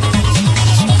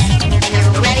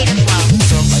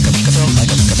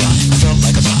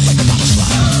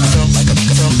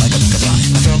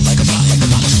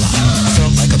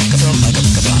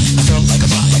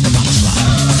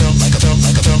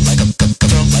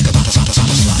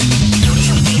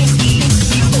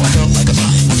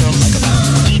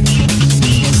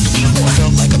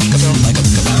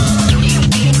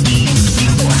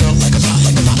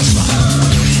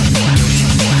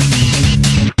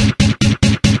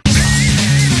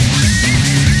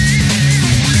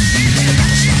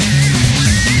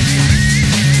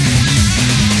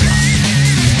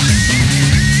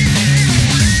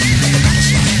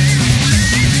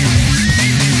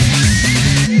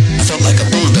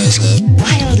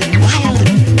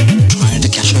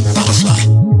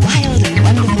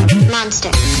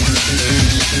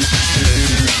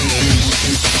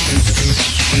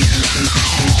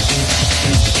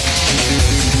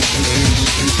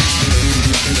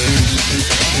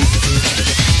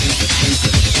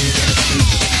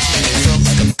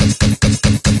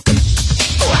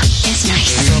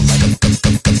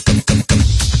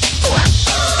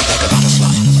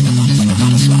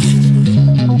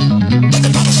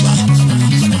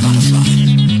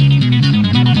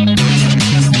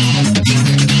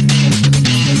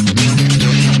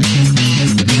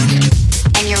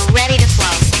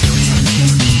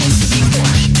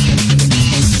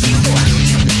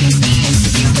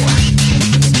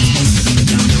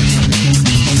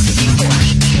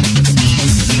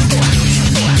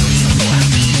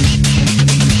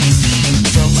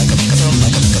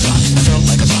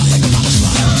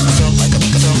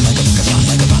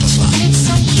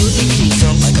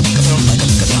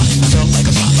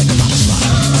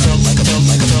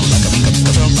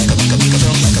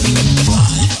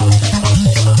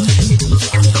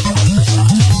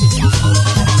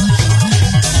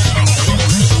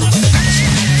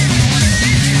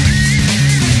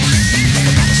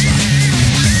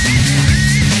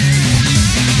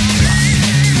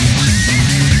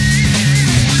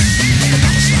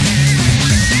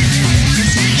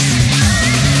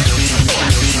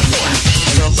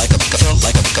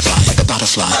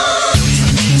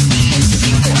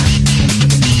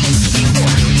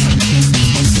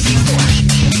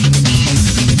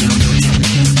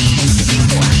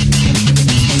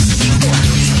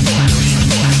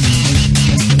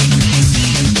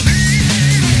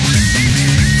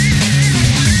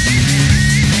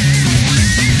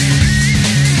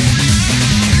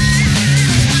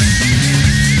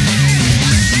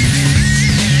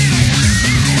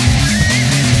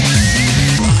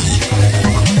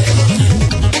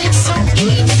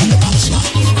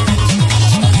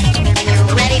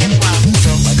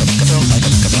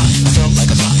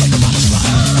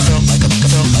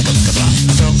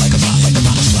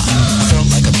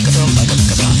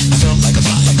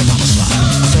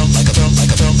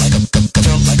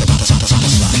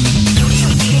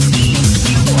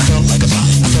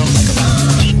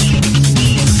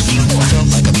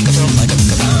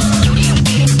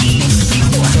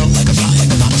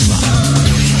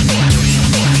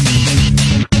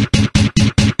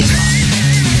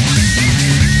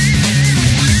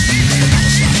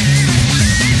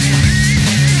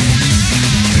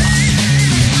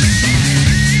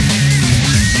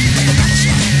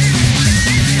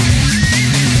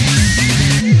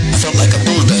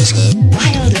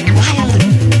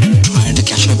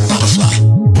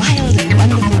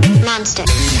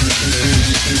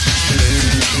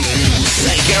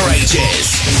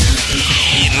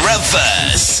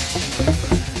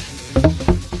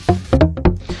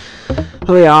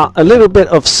 we are, a little bit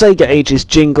of Sega Ages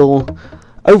jingle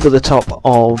over the top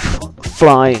of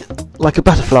Fly Like a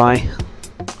Butterfly,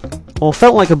 or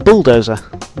Felt Like a Bulldozer,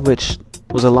 which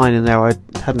was a line in there I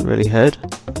hadn't really heard.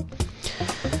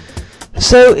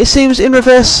 So it seems In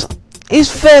Reverse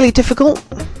is fairly difficult.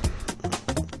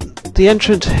 The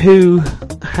entrant who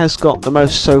has got the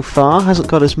most so far hasn't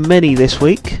got as many this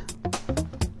week,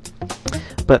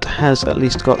 but has at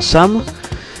least got some.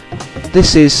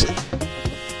 This is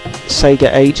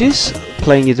Sega Ages,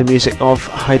 playing you the music of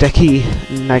Hideki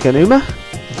Naganuma,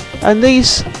 and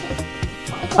these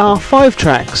are 5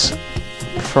 tracks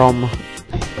from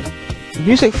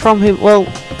music from him. Well,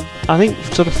 I think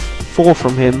sort of 4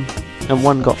 from him, and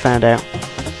 1 got found out.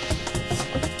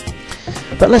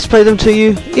 But let's play them to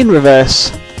you in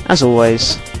reverse, as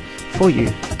always, for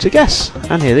you to guess.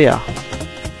 And here they are.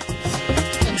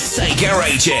 Sega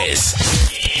Ages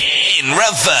in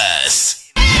reverse.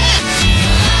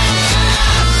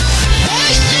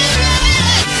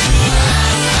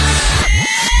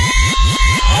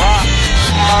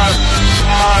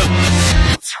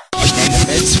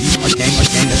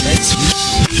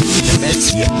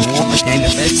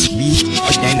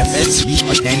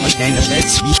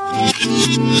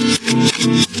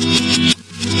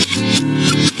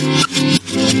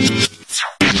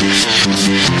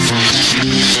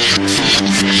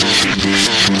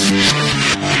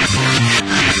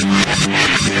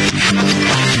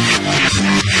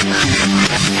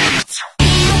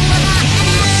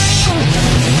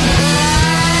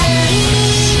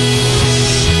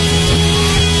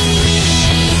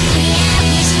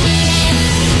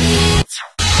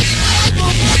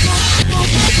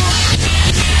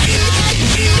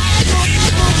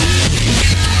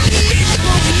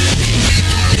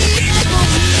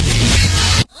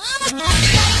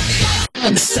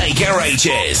 Sega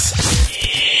Ages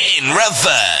in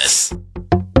reverse.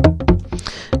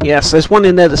 Yes, there's one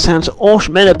in there that sounds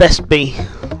Orshmena Best Be.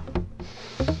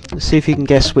 Let's see if you can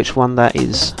guess which one that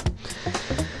is.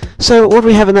 So what do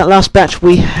we have in that last batch?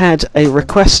 We had a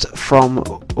request from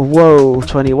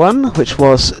Woe21, which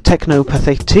was Techno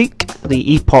Pathetique,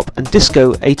 the E-pop and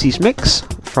disco 80s mix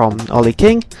from Ollie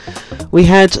King. We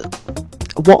had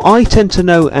what I tend to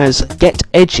know as Get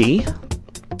Edgy,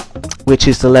 which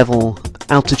is the level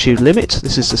Altitude Limit.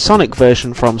 This is the Sonic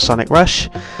version from Sonic Rush.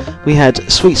 We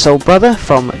had Sweet Soul Brother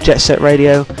from Jet Set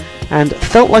Radio, and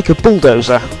Felt Like a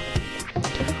Bulldozer,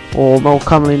 or more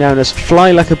commonly known as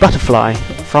Fly Like a Butterfly,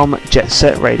 from Jet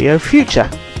Set Radio Future.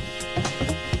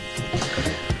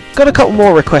 Got a couple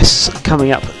more requests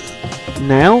coming up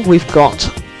now. We've got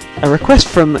a request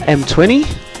from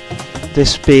M20,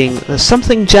 this being the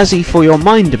Something Jazzy for Your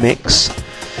Mind mix.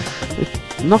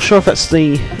 I'm not sure if that's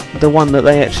the one that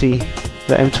they actually,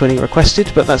 that M20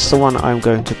 requested, but that's the one I'm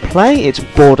going to play. It's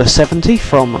Border 70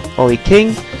 from Ollie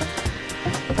King.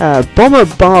 Bomber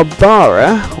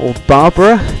Barbara, or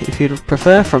Barbara if you'd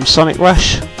prefer, from Sonic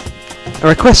Rush. A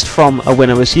request from A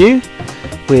Winner Was You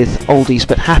with Oldies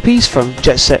But Happies from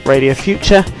Jet Set Radio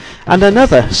Future, and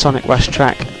another Sonic Rush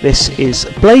track. This is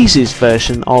Blaze's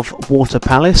version of Water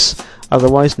Palace,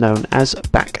 otherwise known as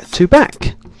Back to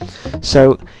Back.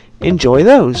 So enjoy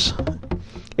those.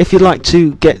 If you'd like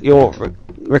to get your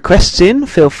requests in,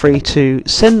 feel free to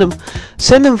send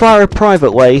them via a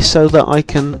private way, so that I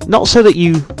can, not so that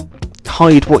you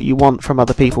hide what you want from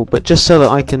other people, but just so that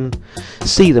I can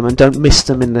see them and don't miss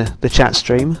them in the chat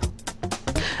stream.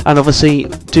 And obviously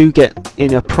do get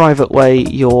in a private way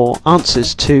your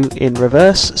answers to In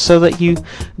Reverse, so that you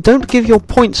don't give your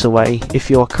points away if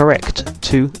you're correct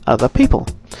to other people.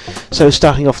 So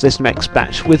starting off this next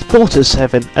batch with Border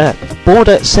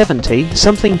 70,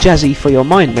 Something Jazzy for Your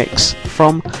Mind mix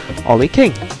from Ollie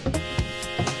King.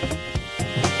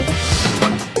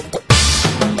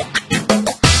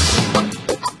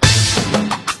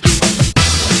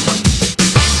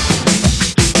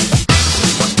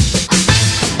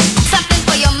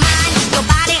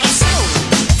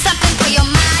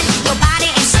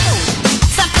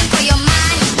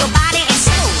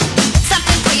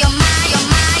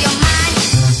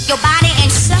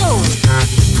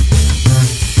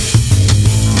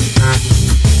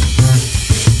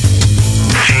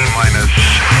 Hey.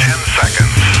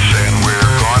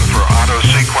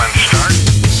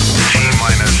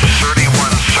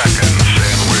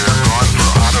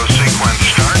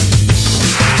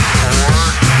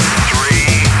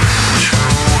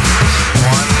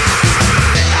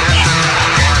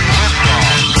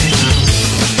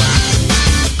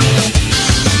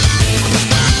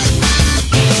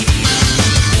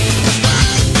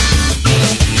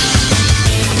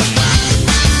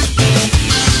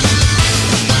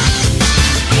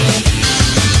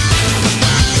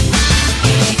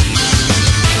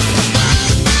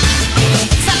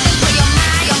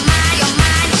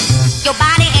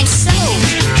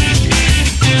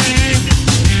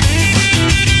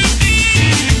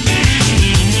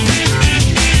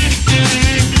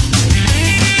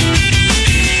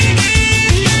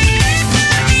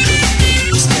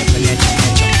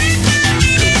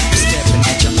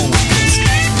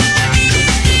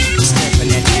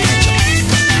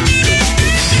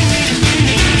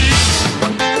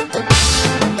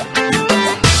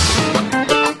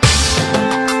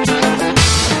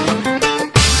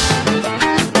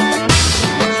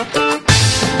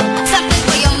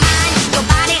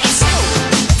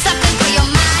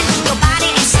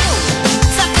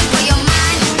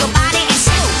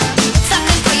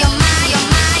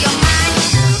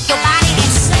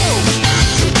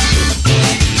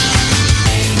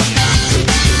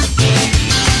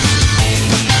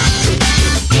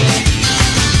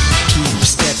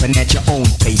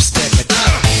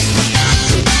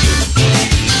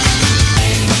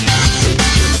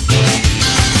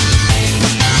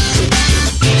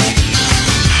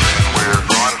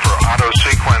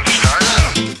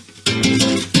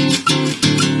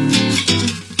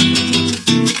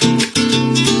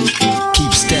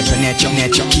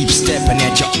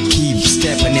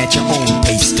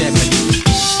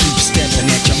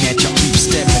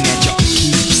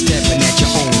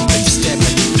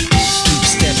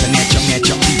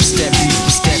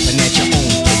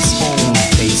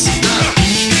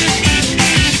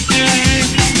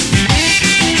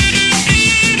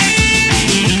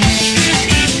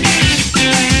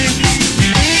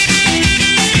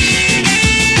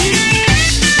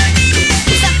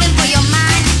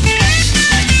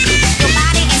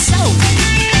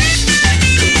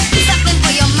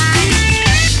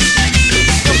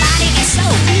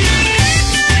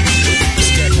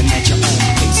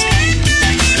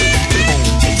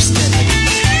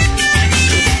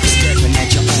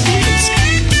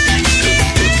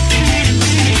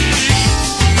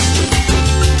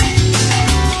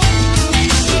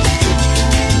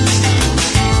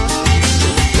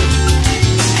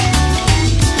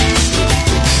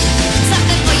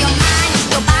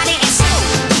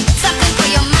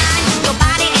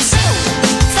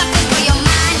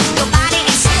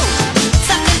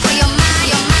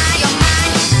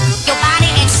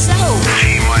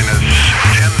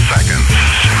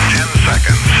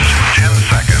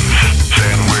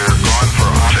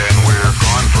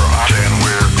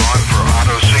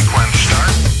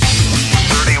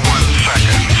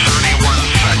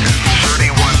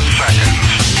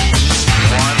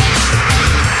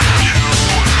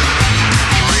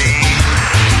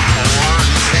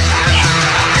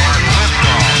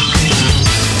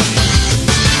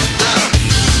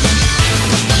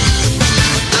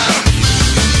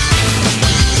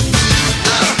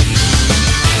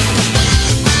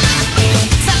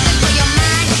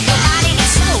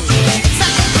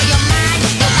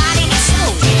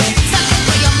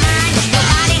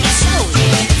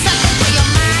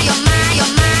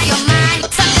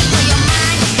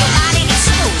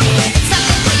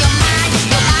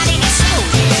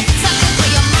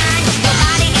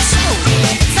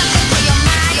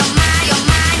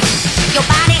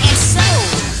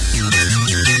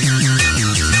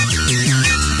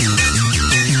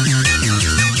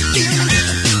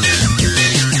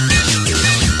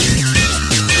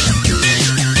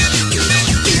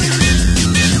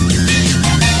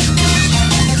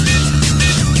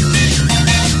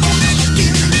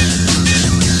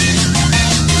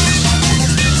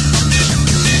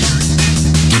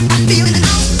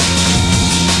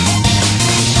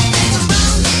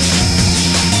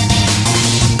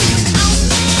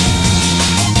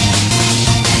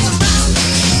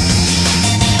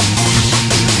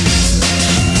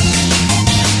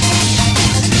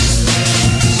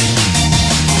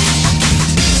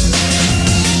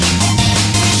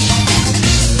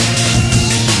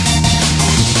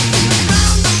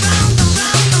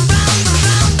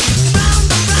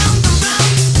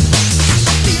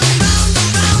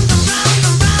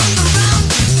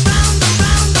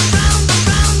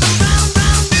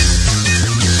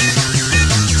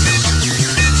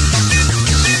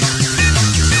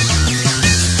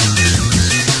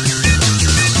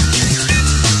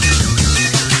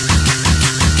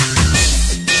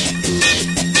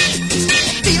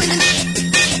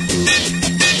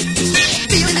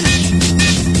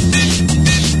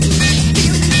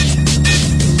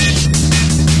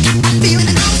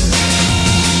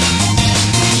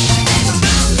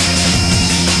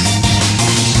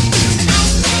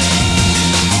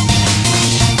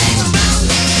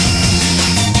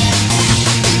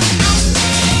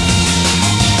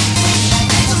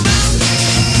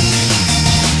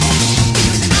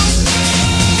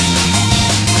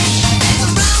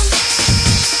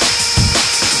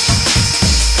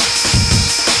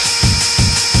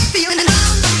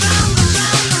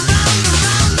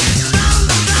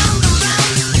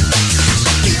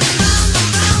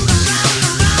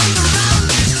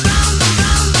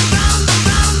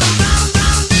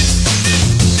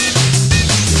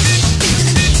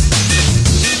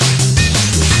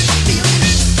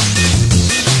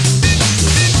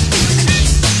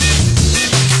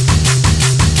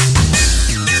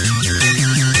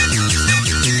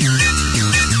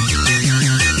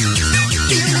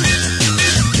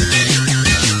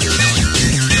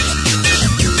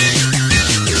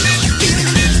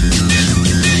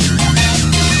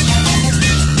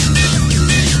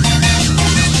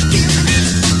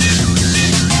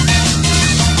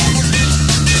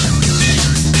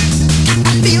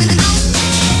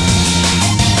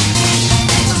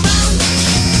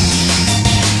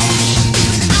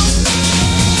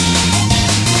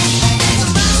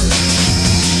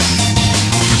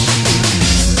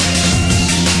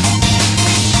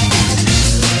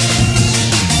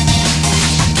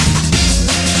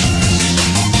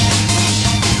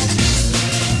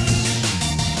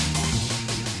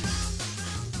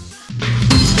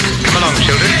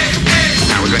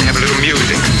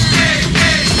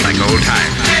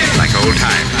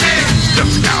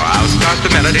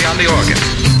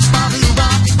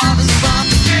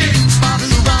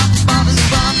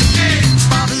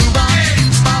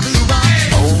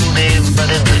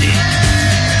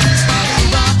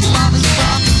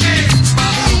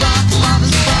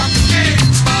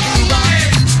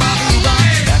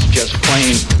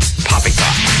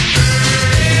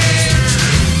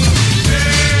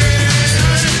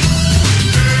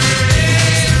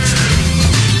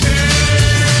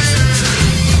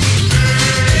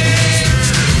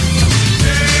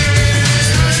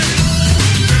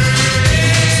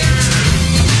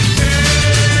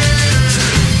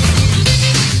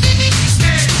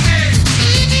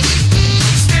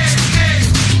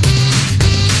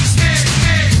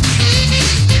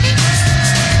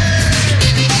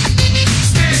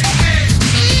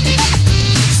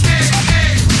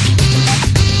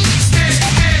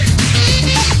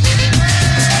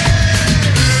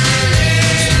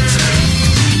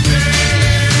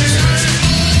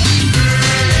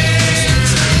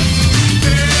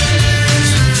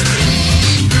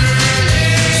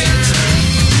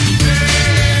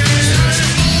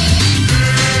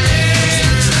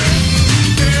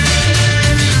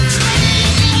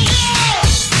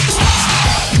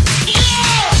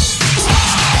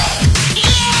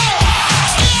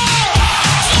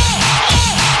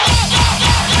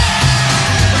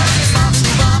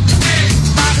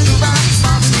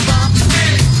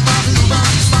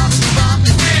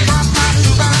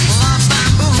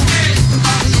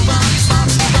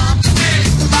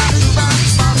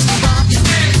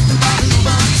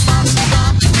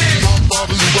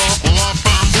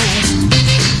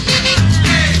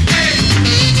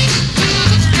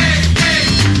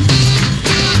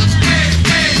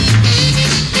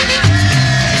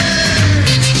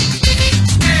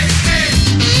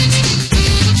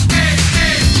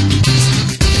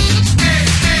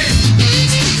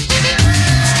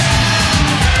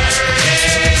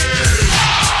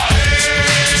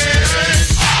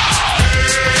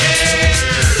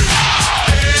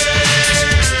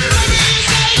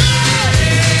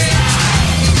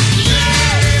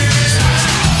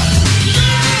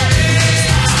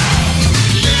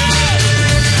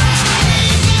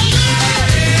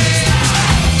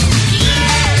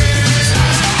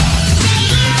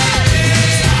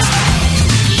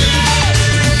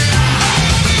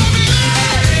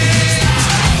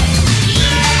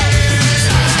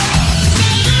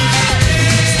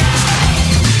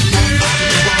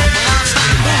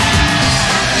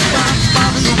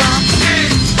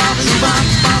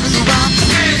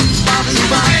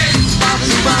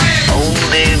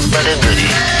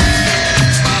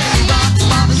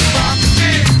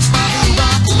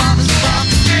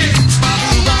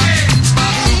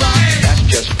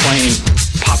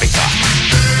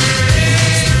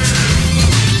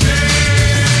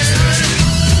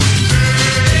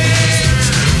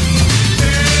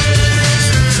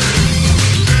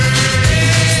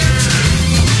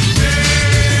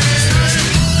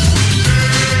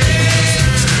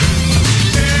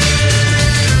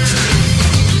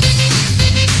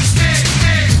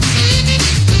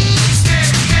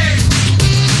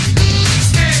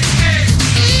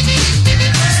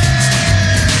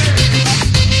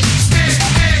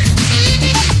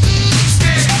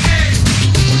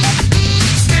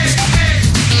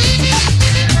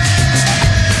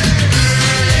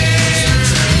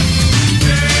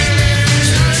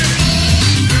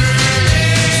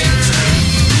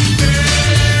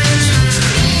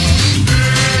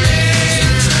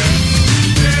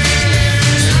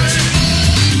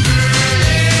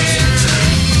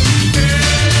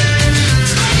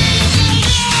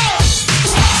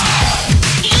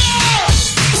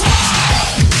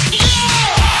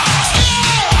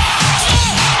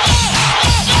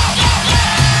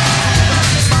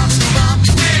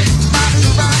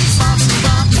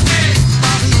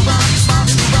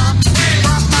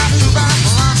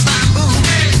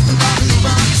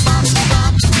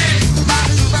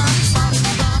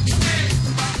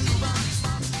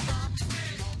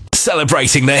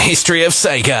 celebrating the history of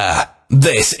Sega.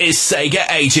 This is Sega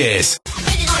Ages.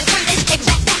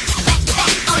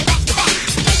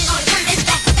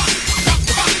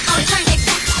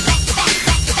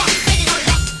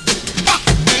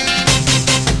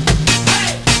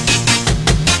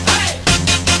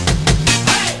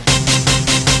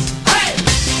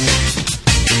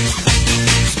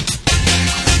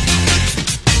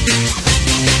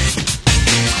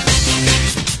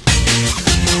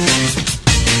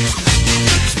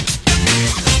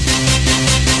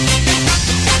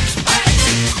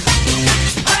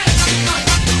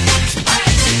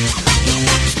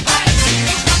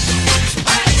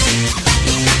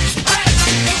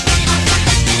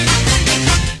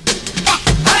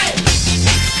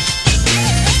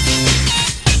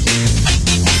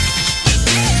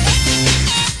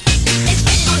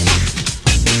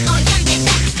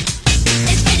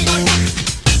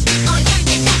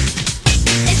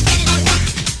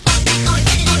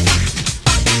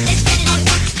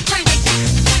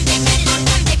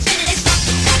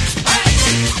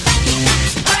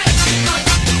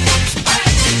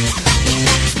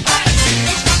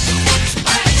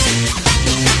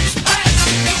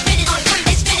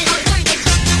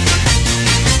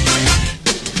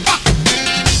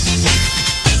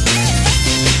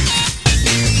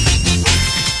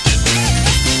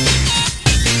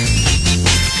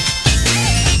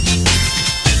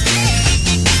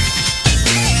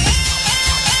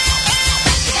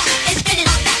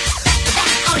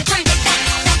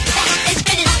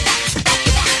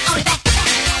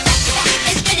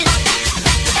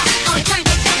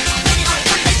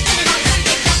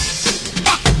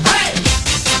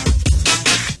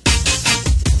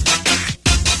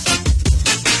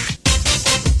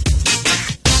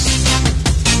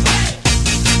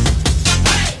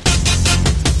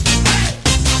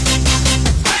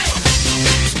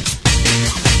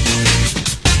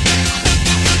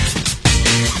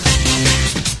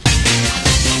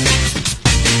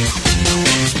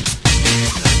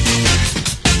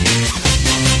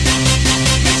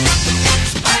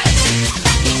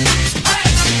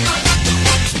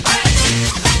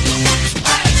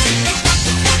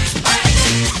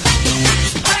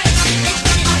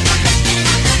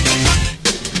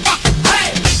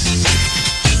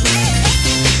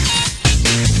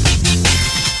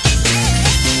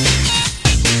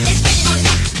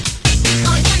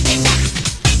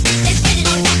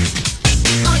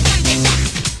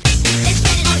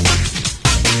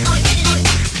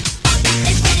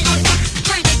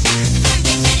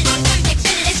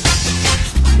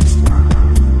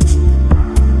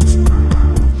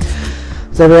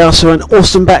 There we are, so an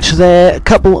awesome batch there. A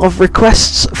couple of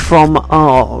requests from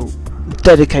our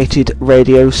dedicated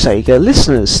Radio Sega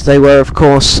listeners. They were, of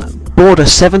course, Border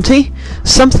 70,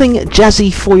 Something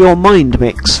Jazzy for Your Mind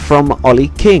mix from Ollie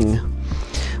King.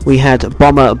 We had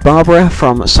Bomber Barbara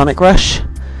from Sonic Rush.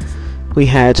 We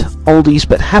had Oldies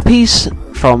But Happies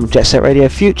from Jet Set Radio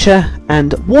Future,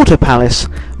 and Water Palace,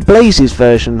 Blaze's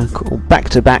version called Back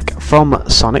to Back from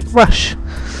Sonic Rush.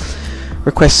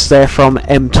 Requests there from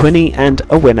M20, and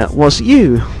a winner was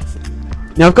you.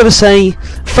 Now I've got to say,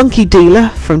 Funky Dealer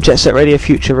from Jet Set Radio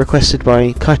Future, requested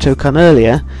by Kaito Kun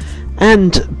earlier,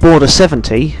 and Border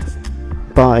 70,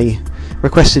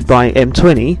 requested by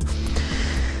M20,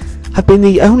 have been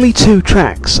the only two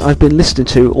tracks I've been listening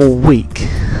to all week.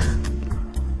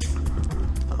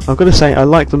 I've got to say, I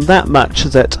like them that much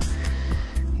that,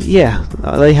 yeah,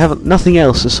 they haven't, nothing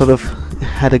else has sort of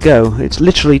had a go. It's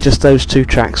literally just those two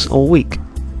tracks all week.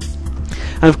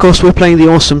 And of course we're playing the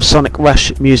awesome Sonic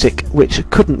Rush music, which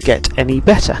couldn't get any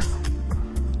better.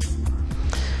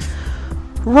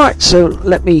 Right, so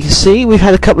let me see, we've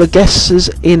had a couple of guesses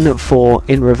in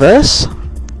reverse.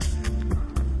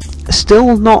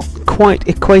 Still not quite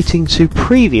equating to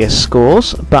previous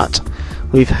scores, but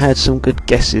we've had some good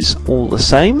guesses all the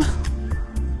same.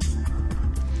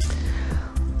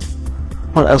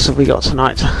 What else have we got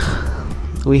tonight?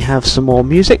 We have some more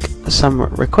music, some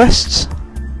requests,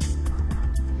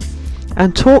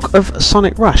 and talk of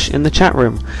Sonic Rush in the chat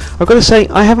room. I've got to say,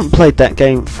 I haven't played that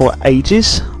game for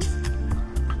ages.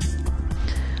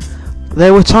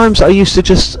 There were times I used to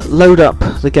just load up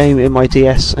the game in my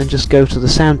DS and just go to the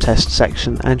sound test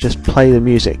section and just play the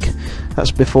music.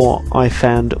 That's before I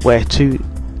found where to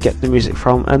get the music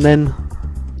from, and then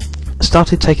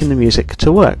started taking the music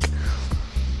to work.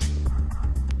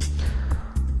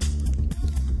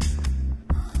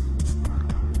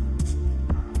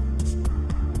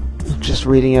 Just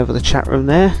reading over the chat room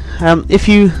there. If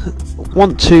you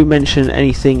want to mention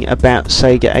anything about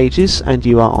Sega Ages and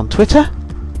you are on Twitter,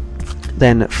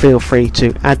 then feel free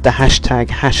to add the hashtag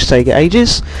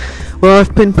 #SegaAges. Well,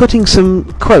 I've been putting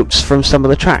some quotes from some of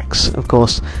the tracks. Of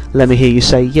course, Let Me Hear You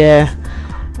Say Yeah,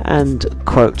 and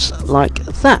quotes like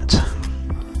that.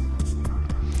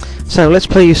 So let's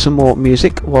play you some more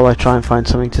music while I try and find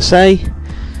something to say.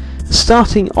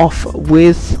 Starting off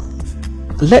with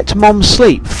Let Mom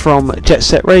Sleep from Jet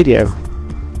Set Radio.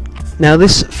 Now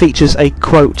this features a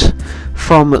quote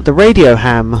from the Radio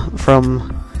Ham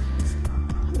from,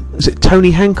 is it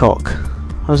Tony Hancock?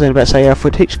 I was about to say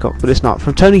Alfred Hitchcock, but it's not.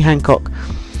 From Tony Hancock,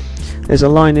 there's a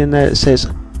line in there that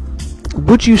says,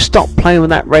 "Would you stop playing with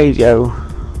that radio?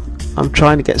 I'm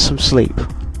trying to get some sleep."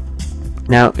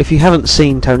 Now, if you haven't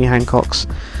seen Tony Hancock's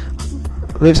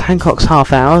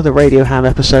Half Hour, the Radio Ham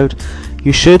episode,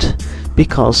 you should,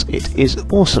 because it is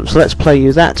awesome. So let's play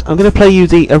you that. I'm going to play you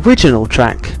the original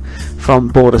track from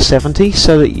Border 70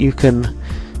 so that you can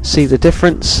see the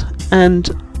difference, and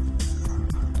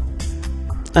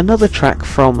another track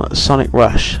from Sonic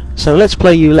Rush. So let's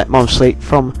play you Let Mom Sleep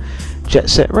from Jet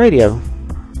Set Radio.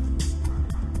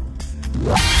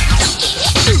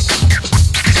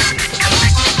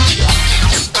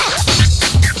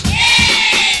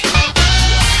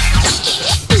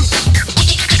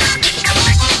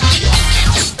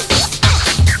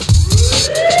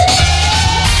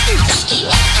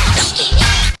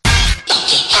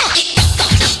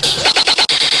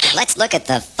 Let's look at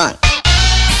the funk.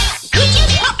 Could you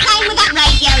stop playing with that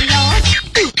radio of yours?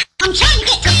 I'm trying to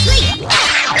get to sleep.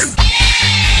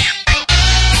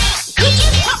 Could you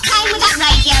stop playing with that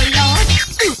radio of yours?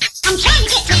 I'm trying to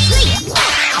get to sleep.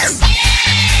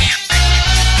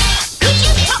 Could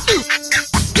you stop?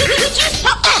 Could you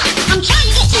stop? I'm trying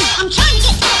to get to. I'm trying to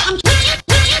get to.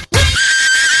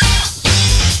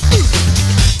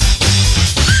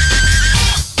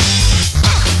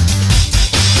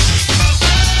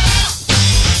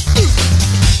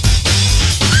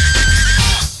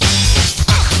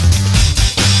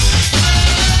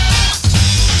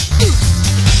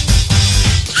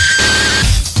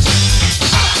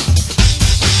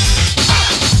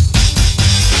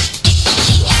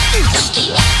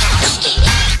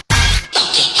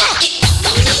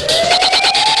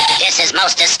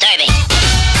 Most disturbing.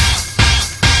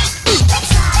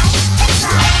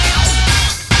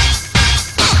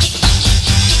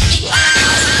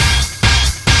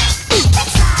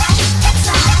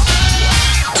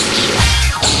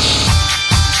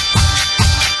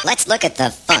 Let's look at the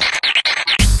funk.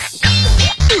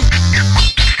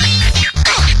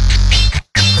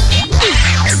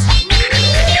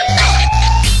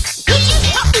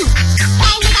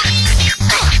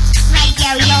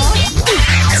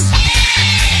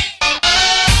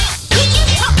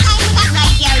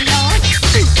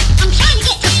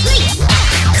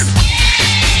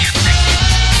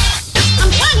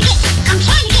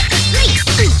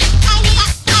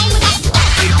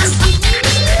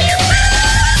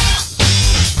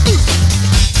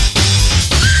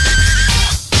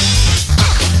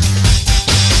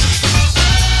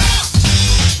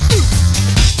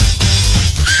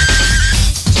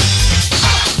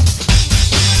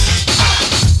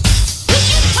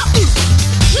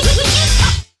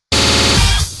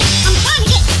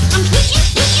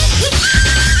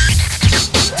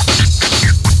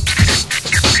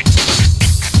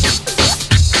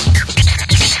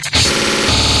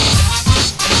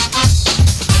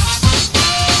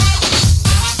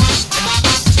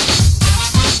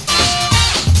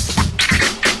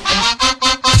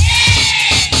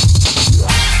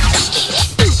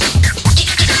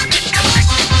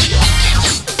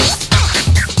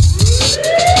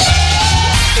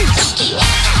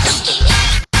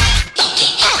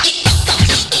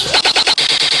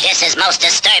 Most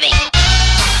disturbing.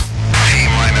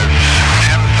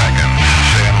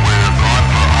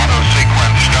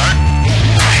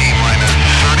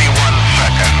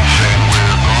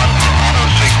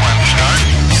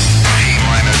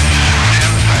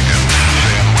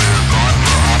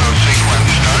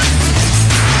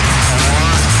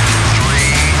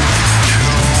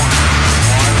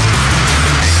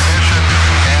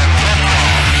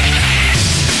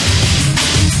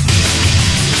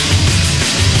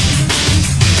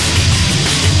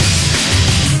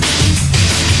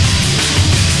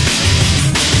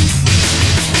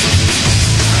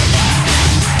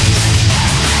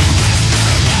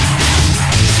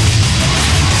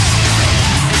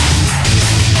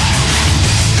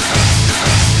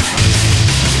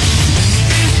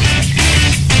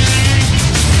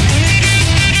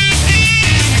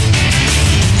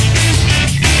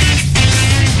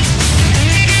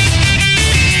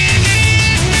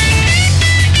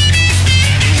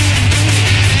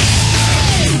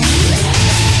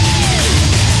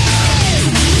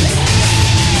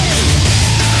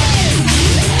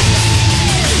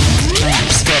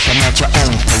 at your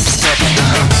own pace.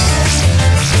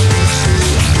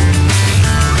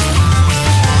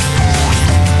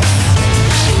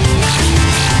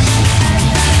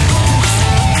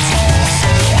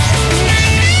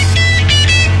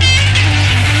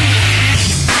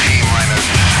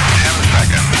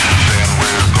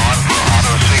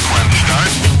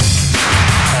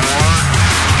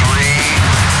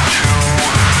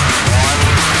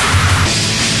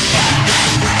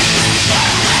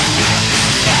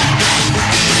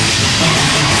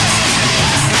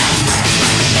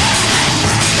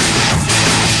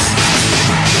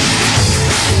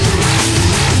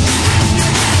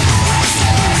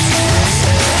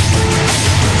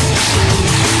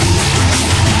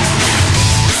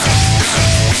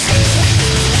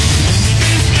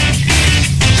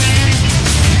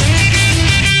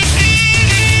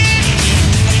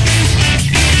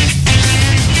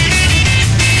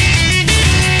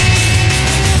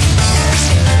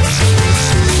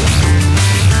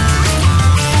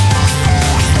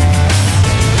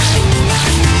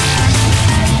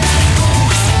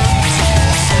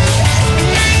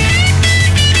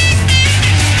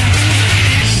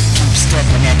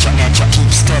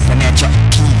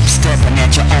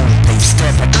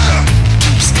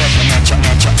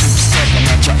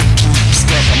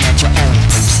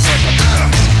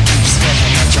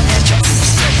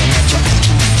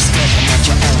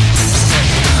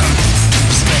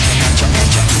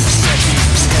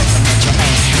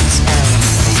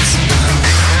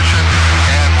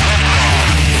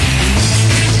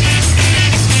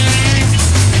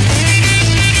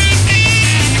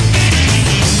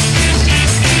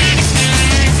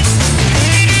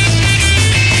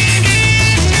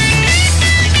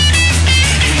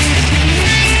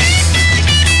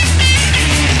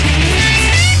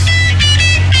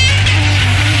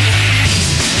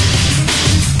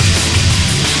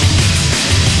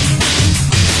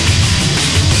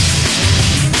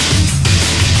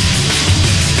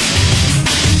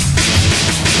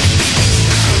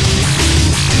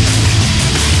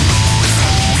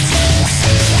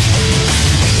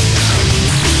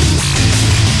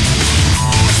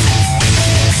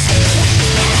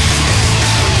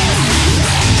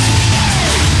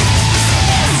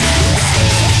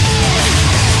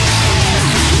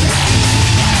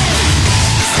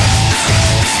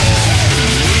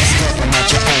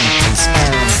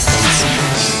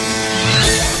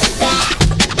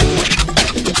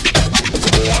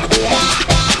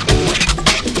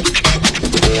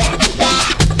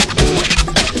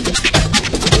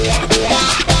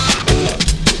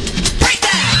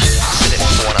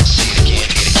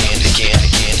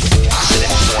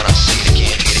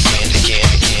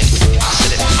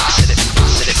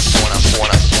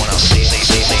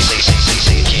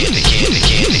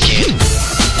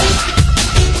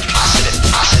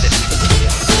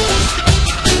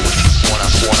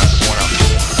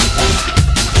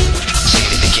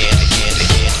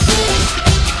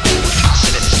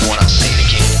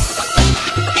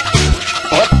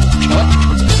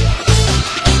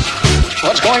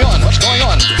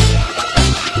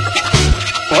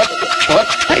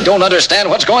 I don't understand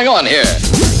what's going on here.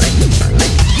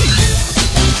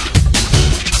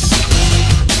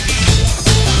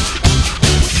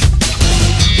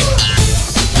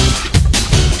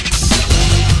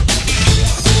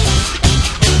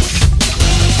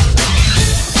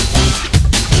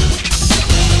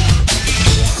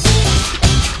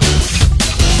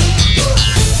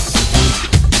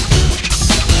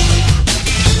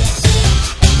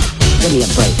 Give me a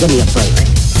break, give me a break.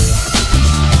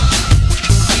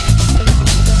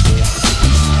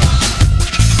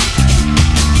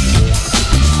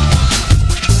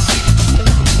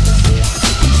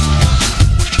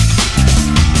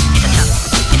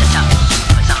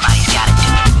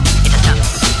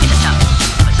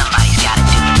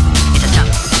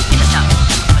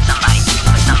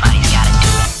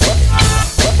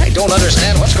 I don't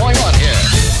understand what's going on here.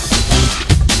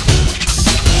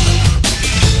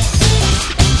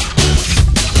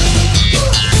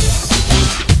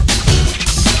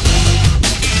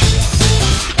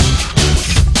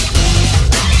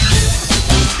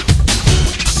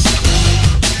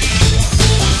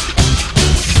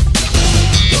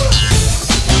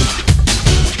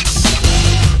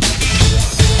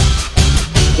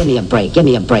 Give me a break, give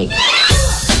me a break.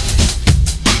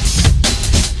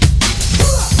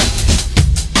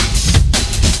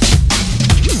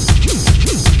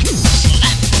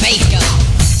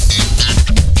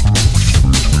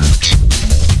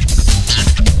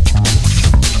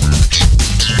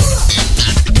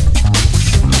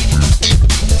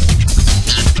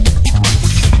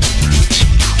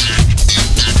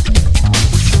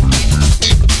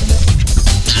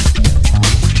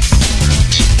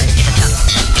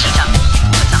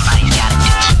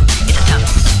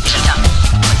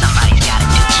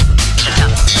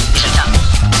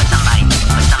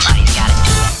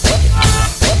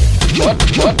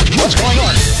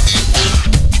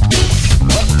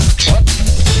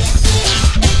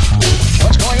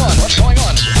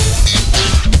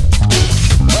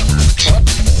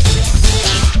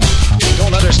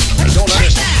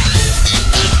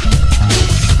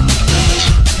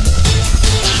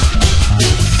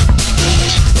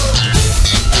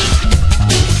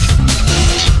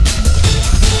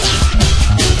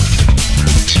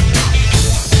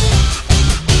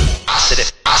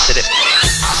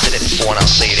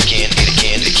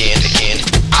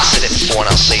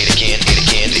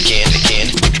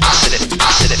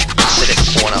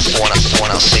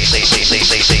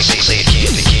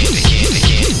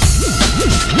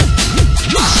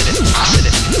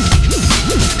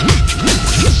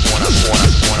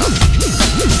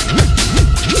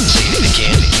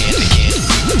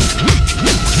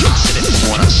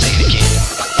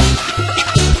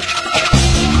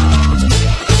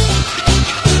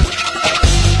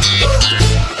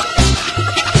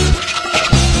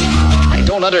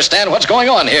 understand what's going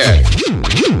on here.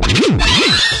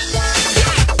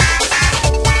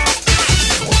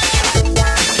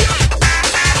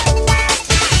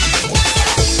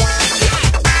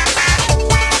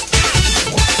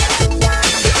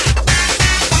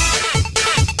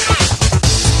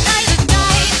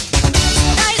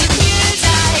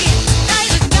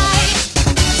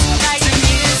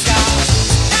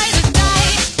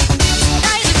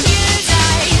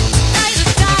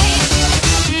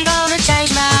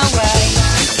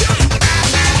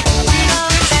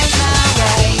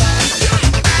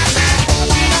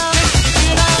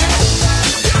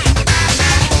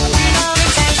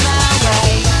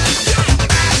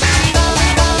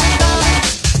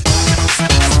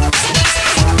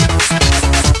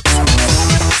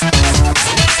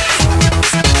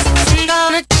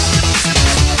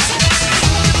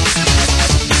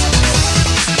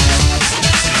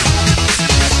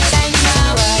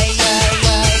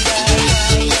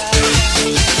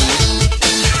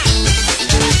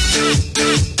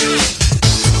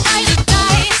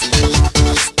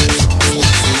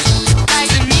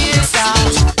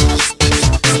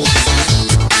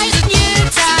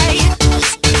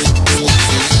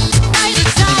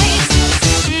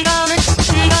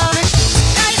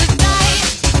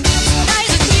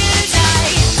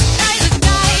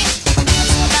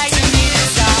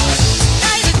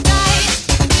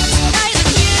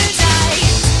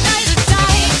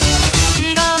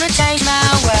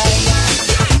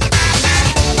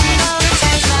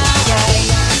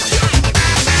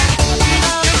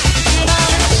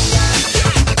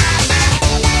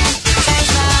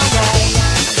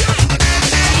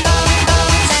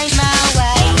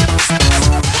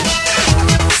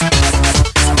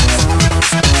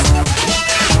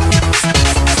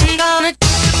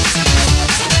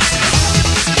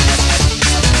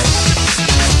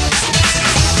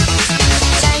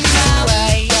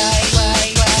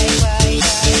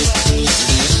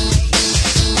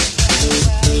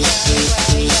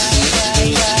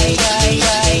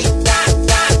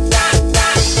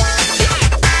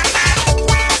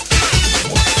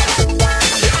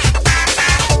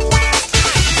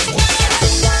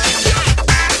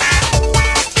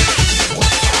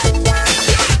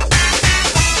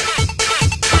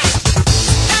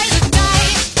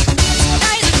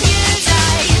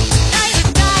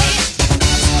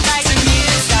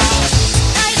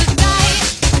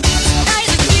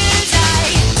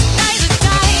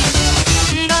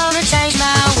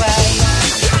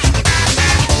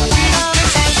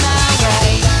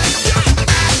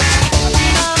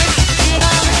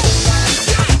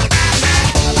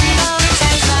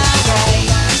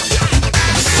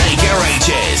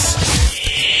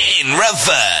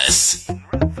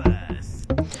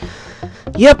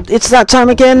 Yep, it's that time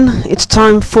again. It's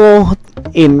time for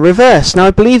In Reverse. Now,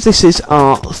 I believe this is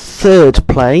our third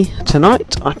play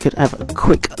tonight. I could have a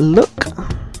quick look.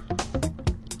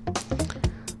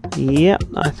 Yep,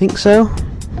 I think so.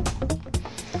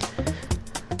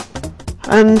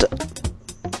 And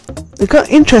we've got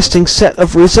an interesting set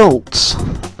of results.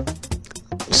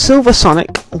 Silver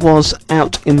Sonic was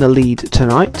out in the lead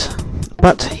tonight,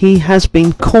 but he has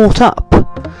been caught up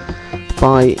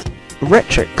by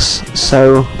Retrix,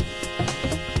 so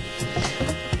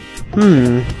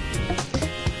I'm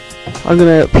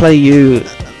going to play you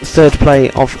third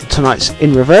play of tonight's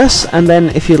In Reverse, and then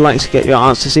if you'd like to get your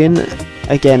answers in,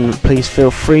 again, please feel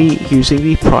free using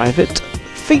the private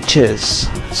features.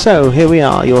 So here we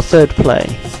are, your third play.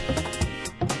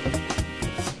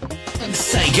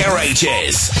 Sega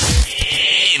Ages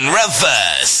In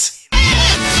Reverse.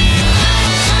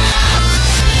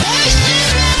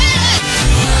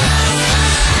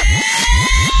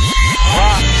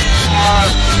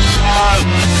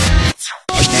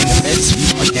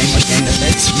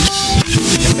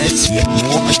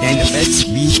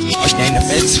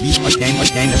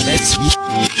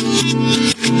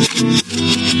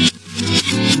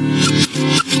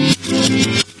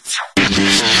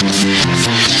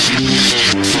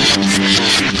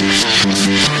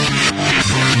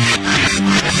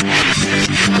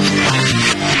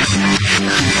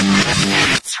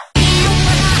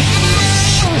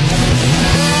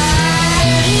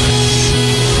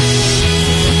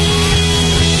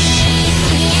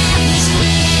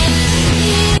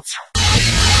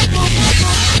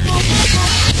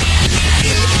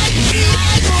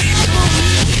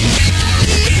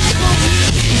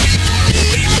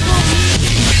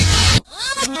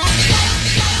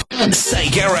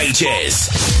 Sega Ages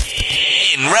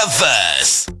In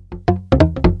Reverse.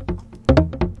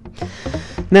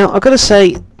 Now, I've got to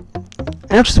say,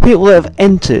 out of the people that have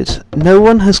entered, no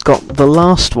one has got the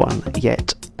last one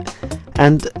yet.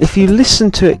 And if you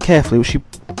listen to it carefully, which you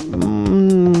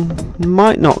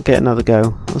might not get another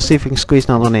go, I'll see if we can squeeze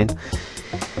another one in.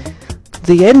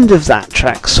 The end of that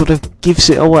track sort of gives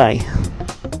it away.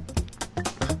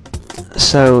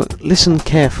 So listen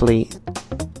carefully.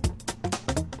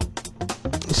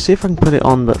 Let's see if I can put it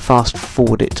on but fast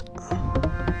forward it.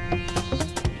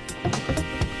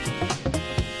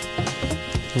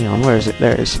 Hang on, where is it?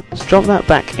 There it is. Let's drop that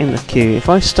back in the queue. If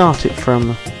I start it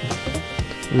from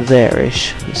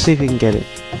there-ish, let's see if we can get it.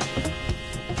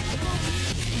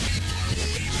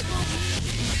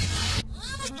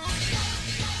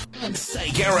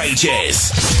 Sega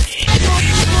Ages.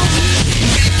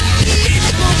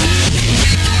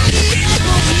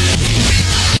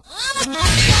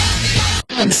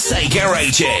 Sega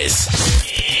Ages.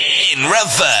 In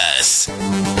reverse.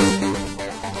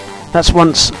 That's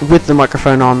once with the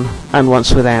microphone on and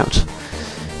once without.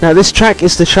 Now this track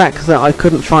is the track that I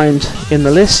couldn't find in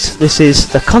the list. This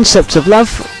is The Concept of Love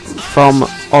from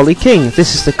Ollie King.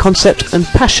 This is the Concept and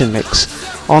Passion mix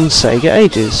on Sega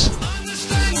Ages.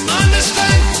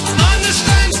 Understand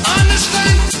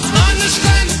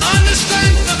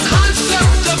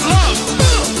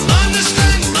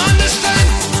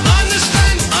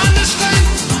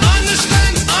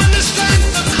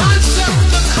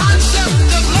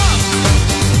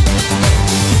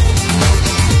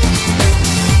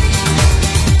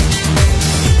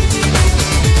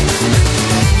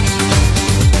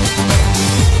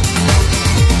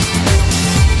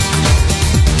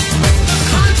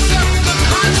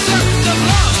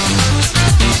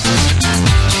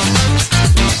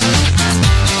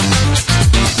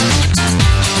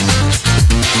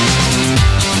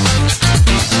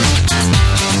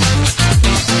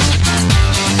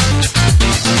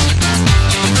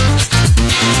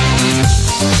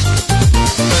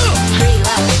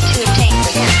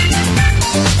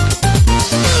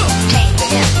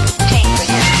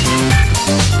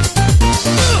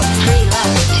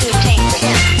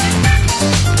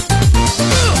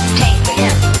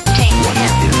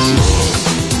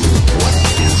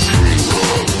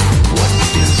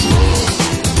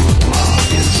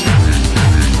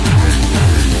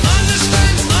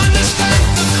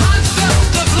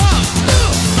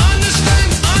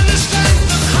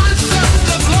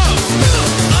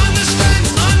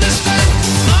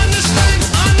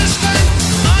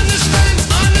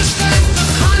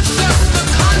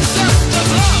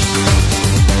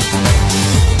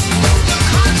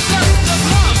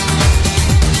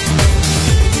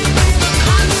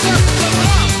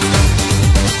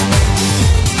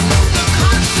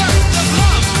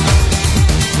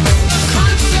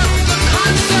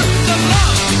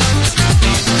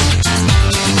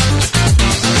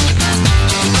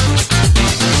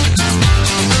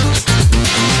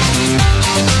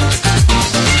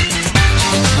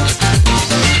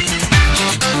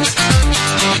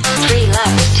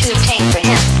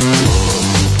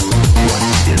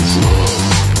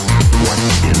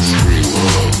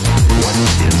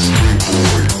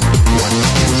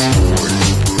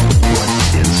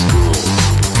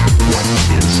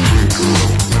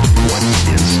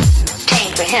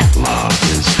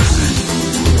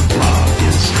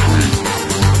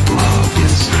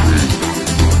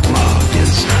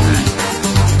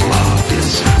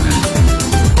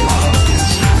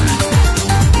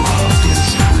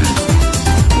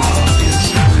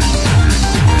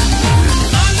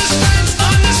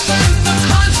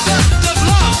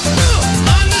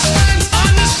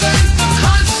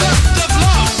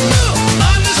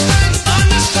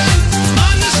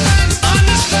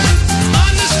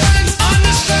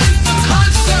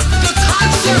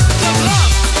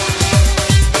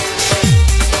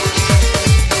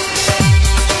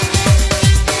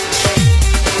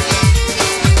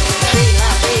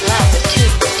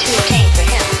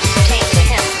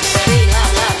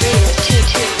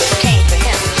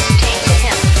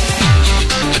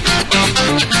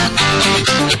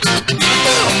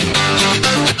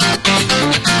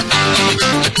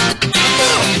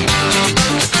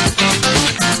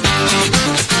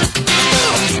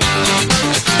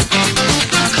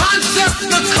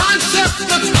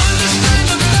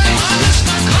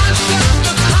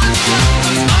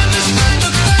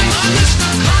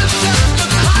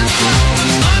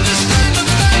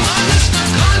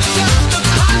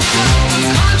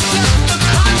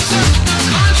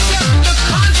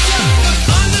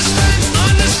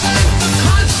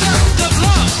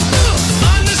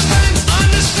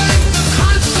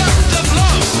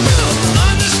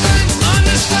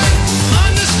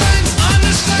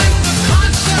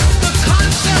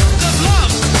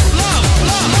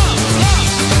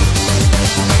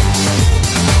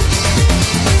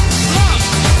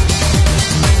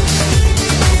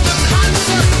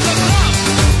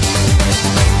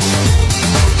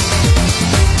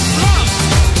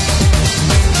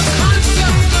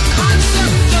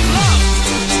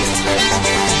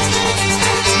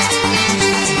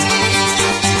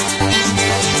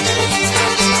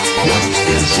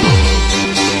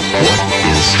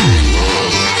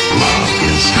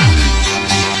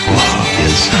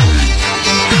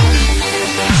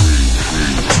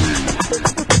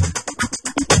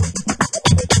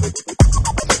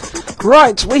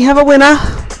Right, we have a winner.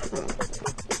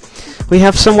 We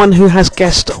have someone who has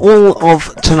guessed all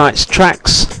of tonight's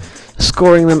tracks,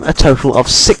 scoring them a total of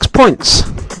 6 points.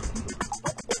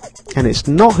 And it's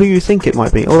not who you think it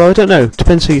might be, although I don't know,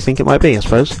 depends who you think it might be, I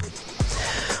suppose.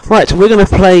 Right, we're going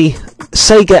to play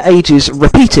Sega Ages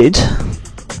Repeated.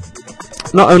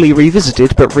 Not only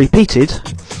revisited, but repeated.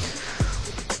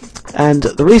 And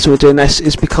the reason we're doing this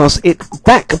is because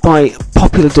back by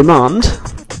popular demand,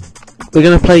 we're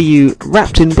going to play you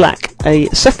Wrapped in Black a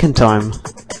second time,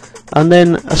 and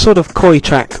then a sort of coy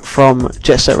track from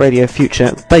Jet Set Radio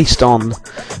Future based on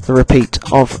the repeat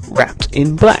of Wrapped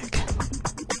in Black.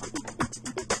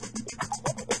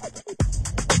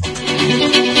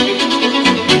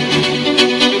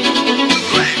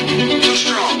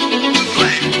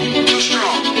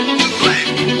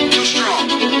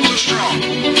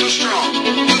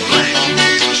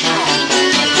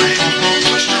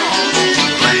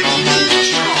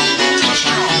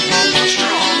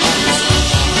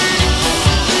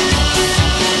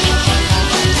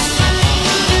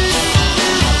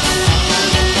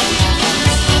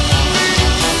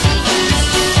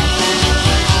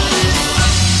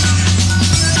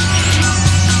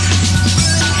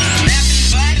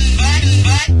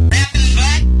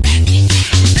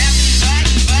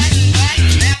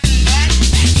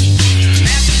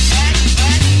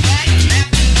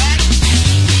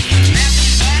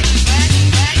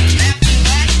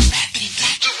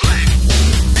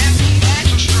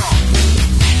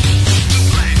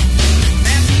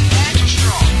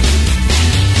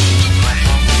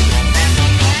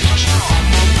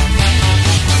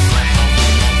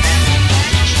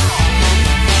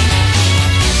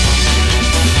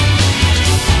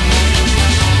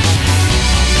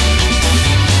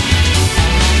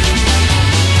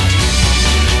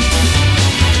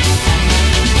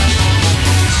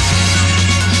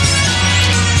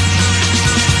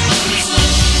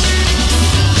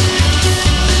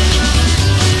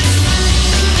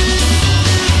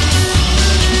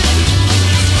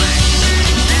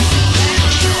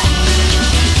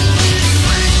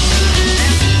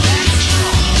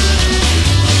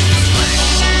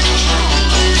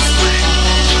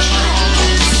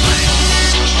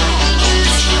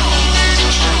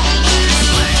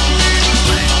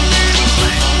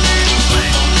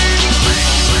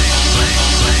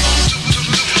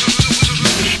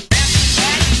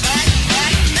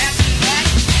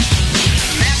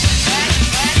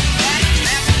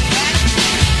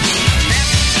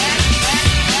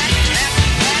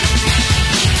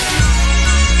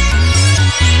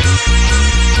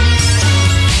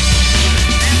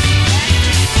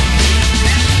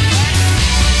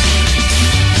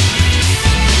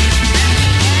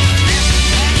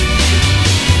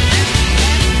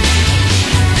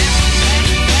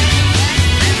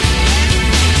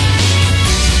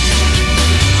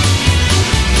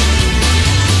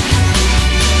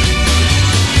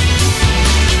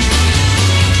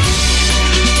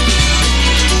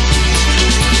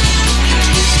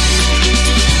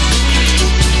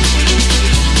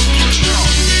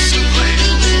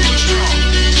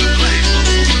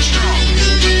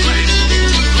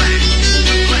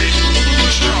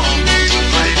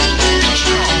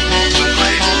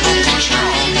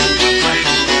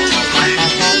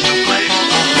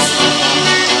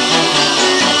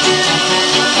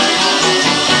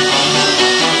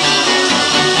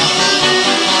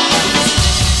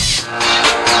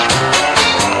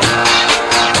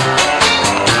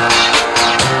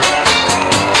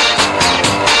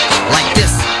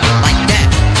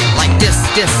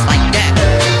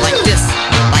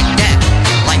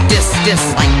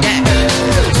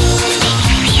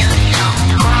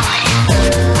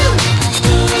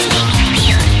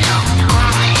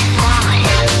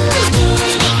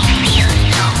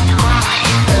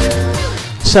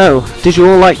 So, did you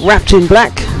all like Wrapped in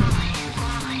Black?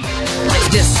 Like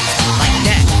this, like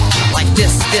that, like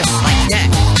this, like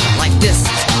that, like this,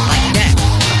 like that,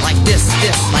 like this,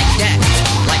 like that,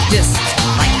 like this,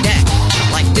 like that,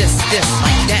 like this,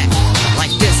 like that,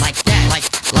 like this, like that,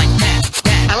 like that,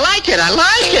 that. I like it, I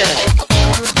like it.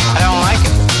 I don't like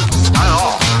it, not at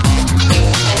all.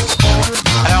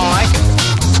 I don't like it,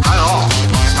 not at all,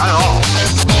 not at all.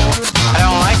 I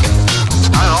don't like it,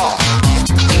 not at all.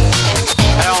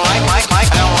 I don't like it.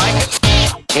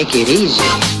 Take it easy.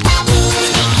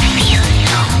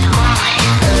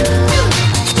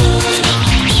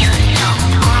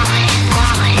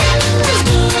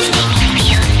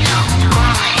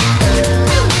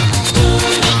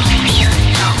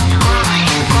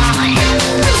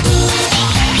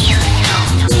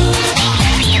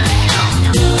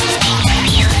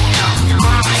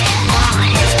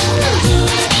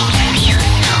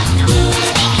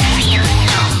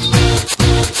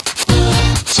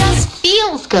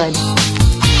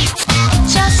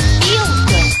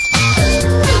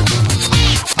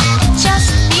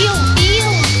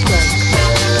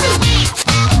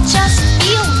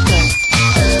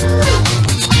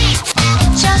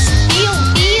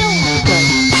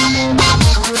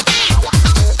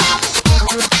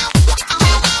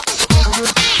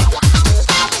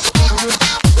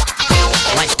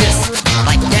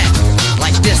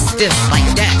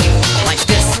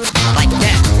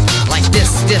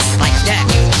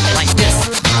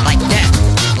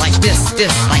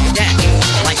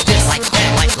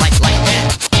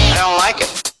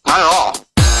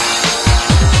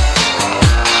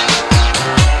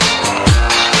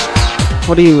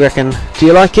 What do you reckon? Do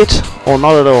you like it or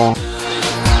not at all?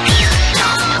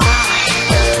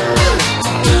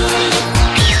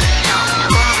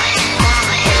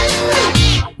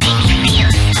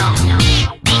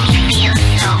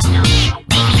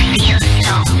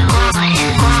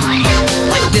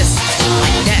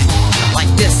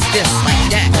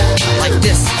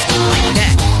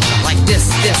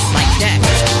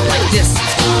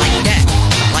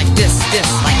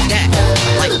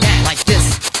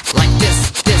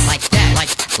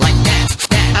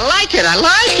 I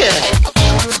like it.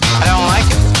 I don't like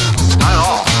it. Not at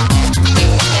all.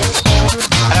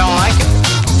 I don't like it.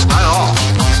 Not at all.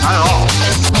 Not at all.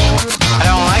 I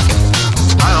don't like it.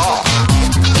 Not at all.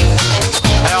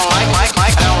 I don't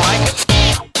I don't like it.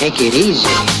 Take it easy.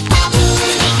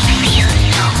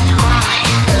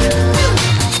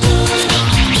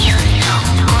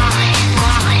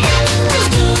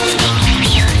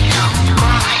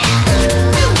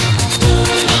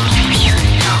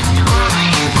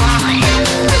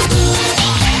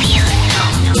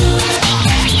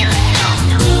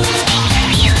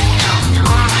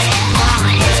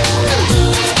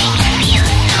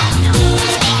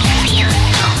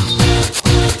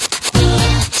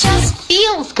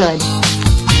 Good.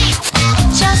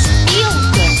 Just feel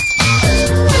good.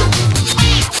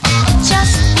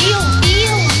 Just feel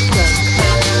good.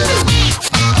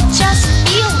 Just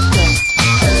feel good.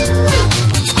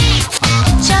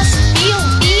 Just feel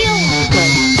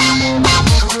good.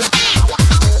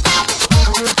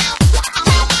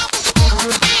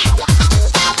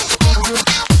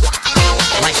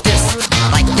 Like this,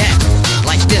 like that,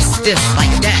 like this,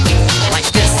 like that, like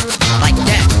this, like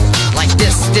that, like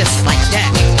this, like that.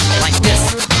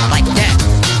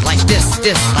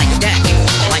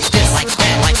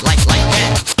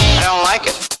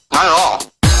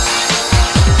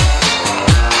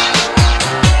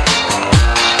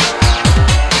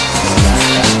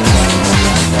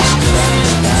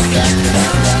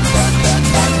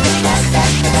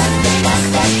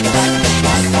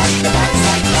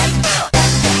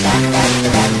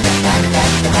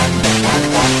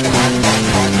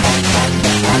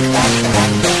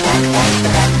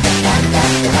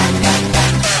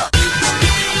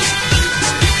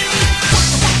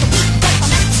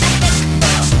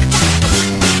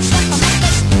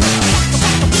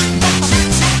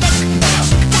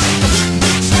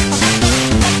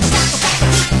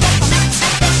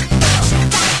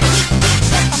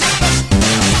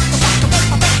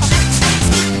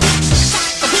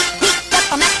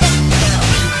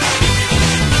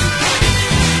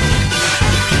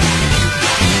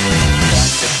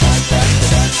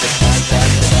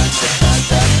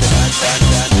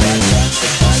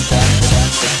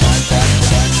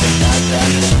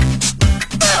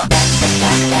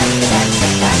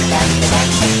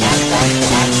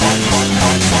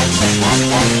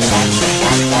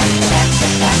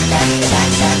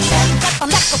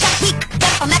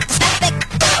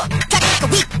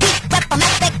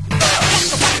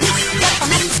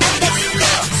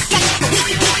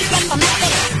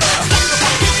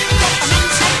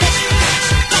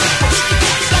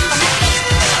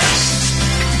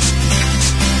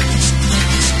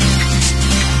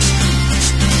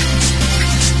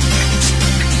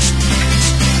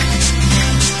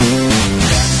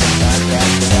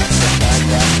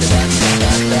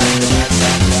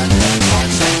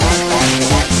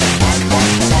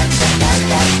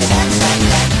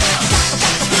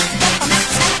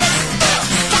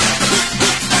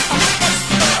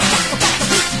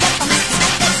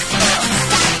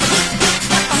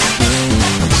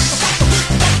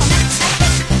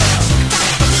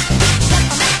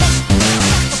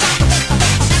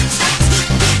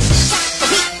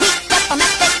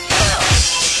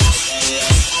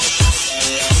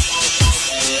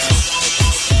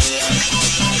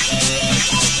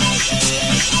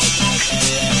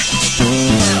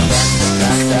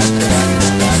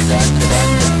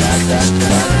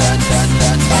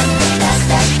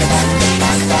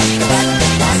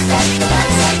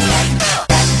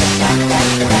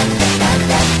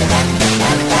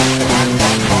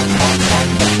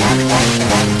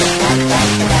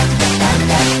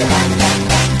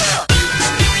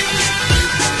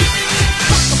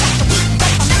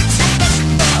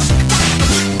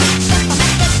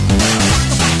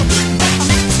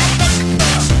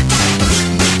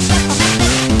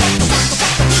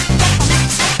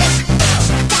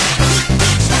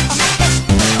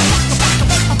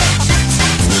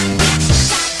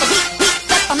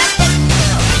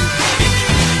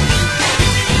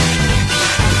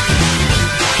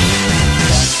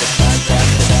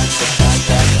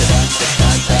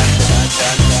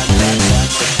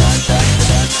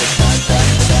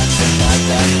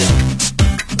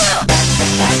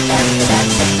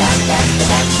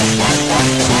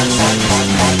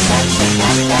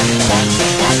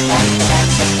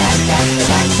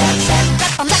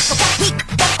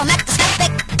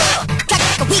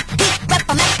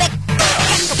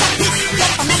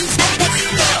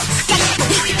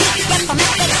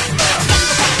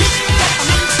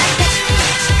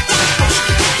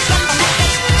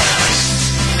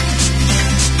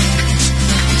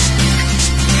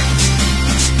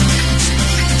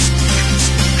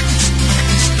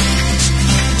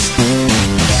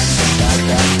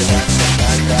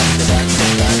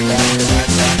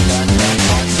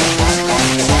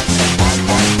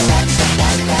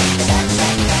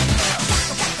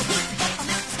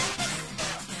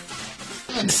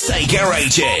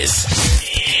 Ages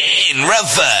in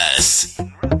reverse.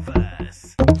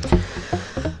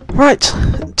 Right,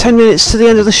 10 minutes to the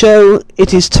end of the show.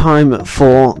 It is time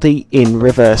for the in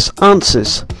reverse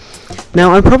answers.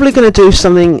 Now, I'm probably going to do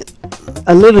something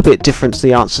a little bit different to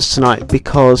the answers tonight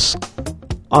because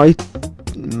I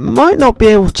might not be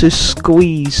able to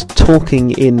squeeze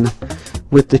talking in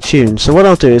with the tune. So what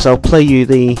I'll do is I'll play you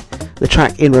the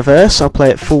track in reverse, I'll play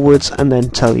it forwards and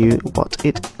then tell you what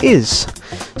it is.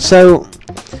 So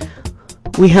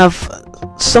we have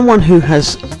someone who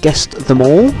has guessed them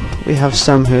all, we have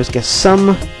some who has guessed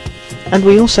some, and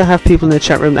we also have people in the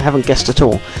chat room that haven't guessed at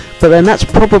all. But then that's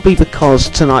probably because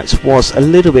tonight's was a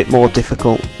little bit more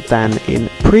difficult than in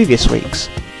previous weeks.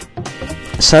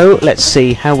 So let's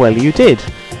see how well you did.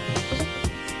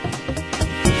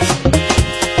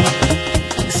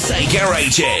 Sega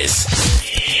Ages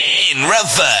in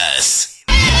reverse.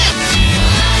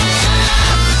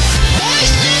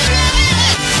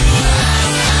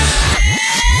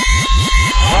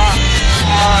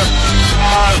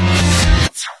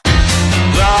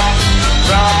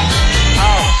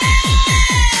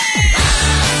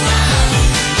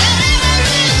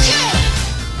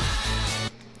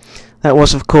 That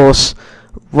was, of course,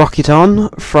 Rock It On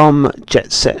from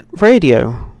Jet Set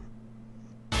Radio.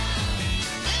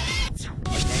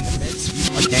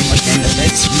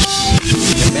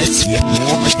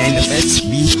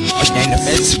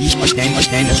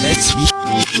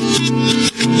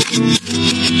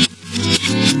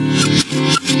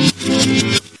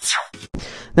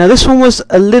 Now this one was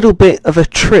a little bit of a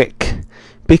trick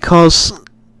because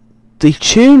the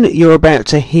tune you're about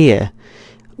to hear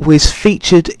was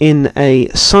featured in a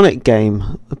Sonic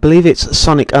game. I believe it's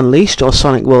Sonic Unleashed or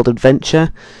Sonic World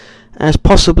Adventure as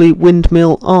possibly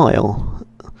Windmill Isle.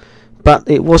 But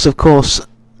it was, of course,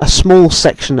 a small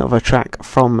section of a track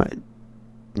from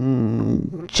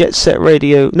Jet Set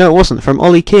Radio. No, it wasn't, from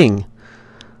Ollie King.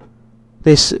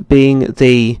 This being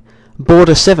the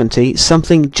Border 70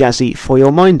 Something Jazzy for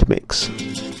Your Mind mix.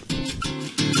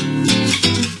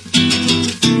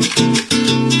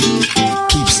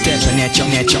 Keep stepping at your,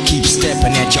 keep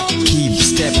stepping at your, keep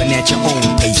stepping at your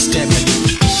own pace, keep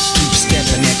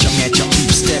stepping at your,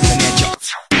 keep stepping at your.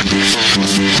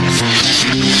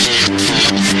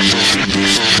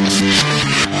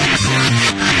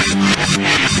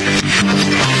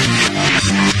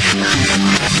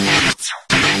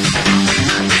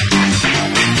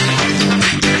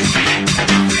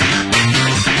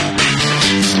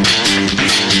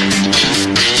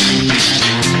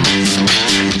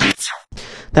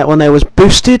 That one there was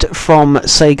Boosted from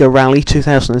Sega Rally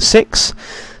 2006.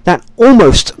 That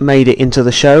almost made it into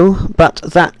the show, but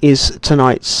that is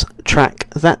tonight's track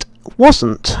that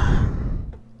wasn't.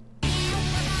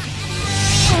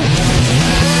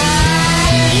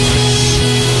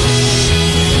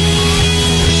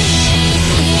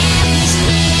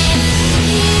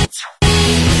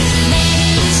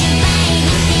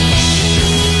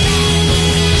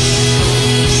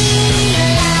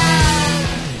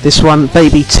 This one,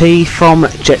 Baby T from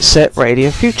Jet Set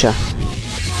Radio Future.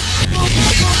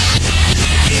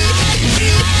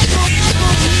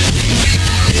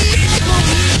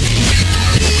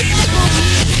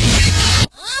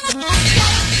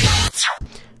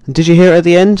 Did you hear it at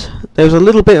the end? There was a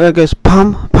little bit where it goes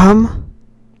pum pum.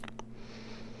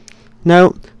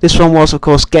 No, this one was, of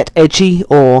course, Get Edgy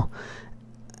or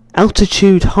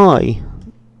Altitude High.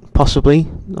 Possibly,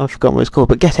 I've forgotten what it's called,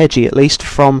 but Get Edgy at least,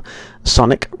 from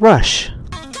Sonic Rush.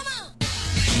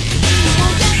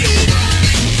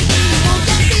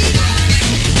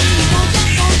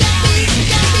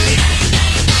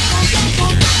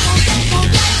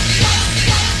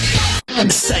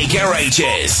 Sega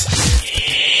Ages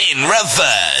in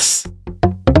reverse.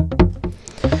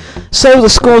 So the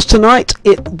scores tonight,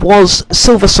 it was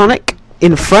Silver Sonic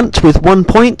in front with 1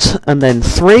 point and then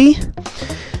 3.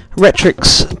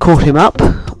 Retrix caught him up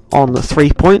on the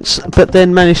 3 points, but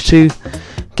then managed to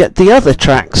get the other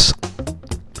tracks,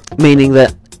 meaning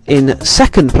that in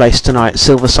second place tonight,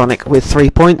 Silver Sonic with 3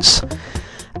 points,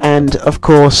 and of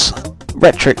course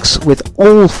Retrix with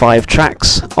all 5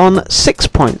 tracks on 6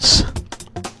 points.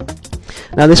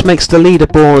 Now this makes the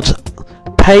leaderboard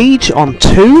Page on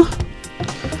 2,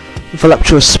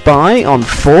 Voluptuous Spy on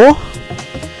 4,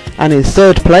 and in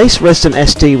third place Resident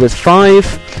SD with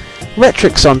 5,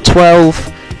 Retrix on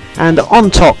 12, and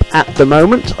on top at the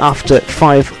moment, after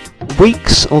 5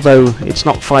 weeks, although it's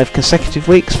not 5 consecutive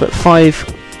weeks, but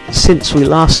 5 since we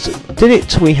last did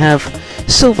it, we have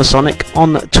Silver Sonic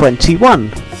on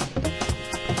 21.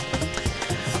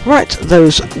 Right,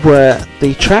 those were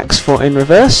the tracks for In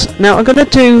Reverse. Now I'm going to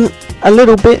do a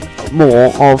little bit more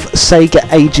of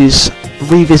Sega Ages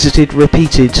revisited,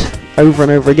 repeated over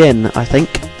and over again, I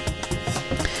think.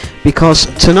 Because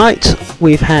tonight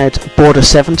we've had Border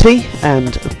 70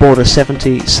 and Border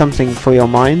 70 Something for Your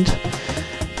Mind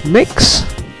mix.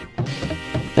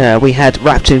 We had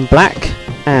Wrapped in Black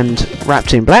and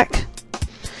Wrapped in Black.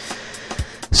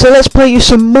 So let's play you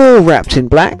some more Wrapped in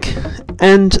Black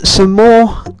and some more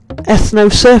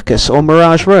Ethno Circus or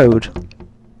Mirage Road.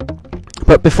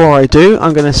 But before I do,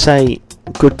 I'm going to say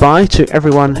goodbye to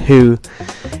everyone who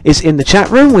is in the chat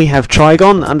room. We have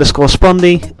Trigon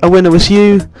 _Spondy, A Winner Was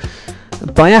You,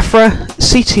 Biafra,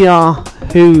 CTR,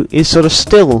 who is sort of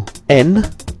still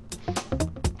N,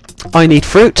 I Need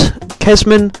Fruit,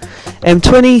 Kesman,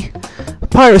 M20,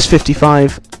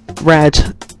 Pyrus55, Rad,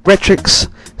 Retrix,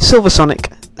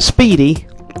 Silversonic, Speedy,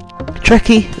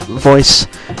 Trekkie, Voice,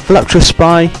 Voluptuous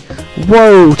Spy,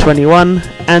 Woe21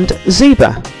 and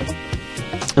Zeba.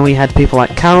 And we had people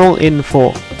like Carol in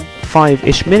for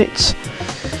 5-ish minutes.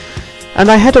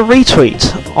 And I had a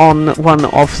retweet on one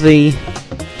of the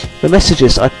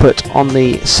messages I put on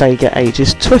the Sega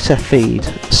Ages Twitter feed.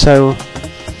 So,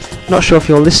 not sure if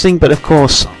you're listening, but of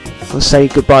course I'll say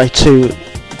goodbye to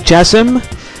Jasm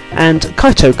and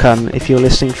Kaito-kun if you're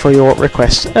listening for your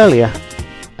request earlier.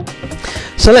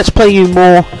 So let's play you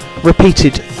more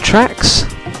repeated tracks.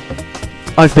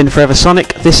 I've been Forever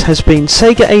Sonic. This has been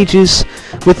Sega Ages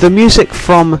with the music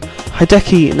from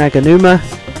Hideki Naganuma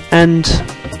and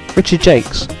Richard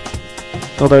Jakes,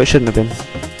 although it shouldn't have been.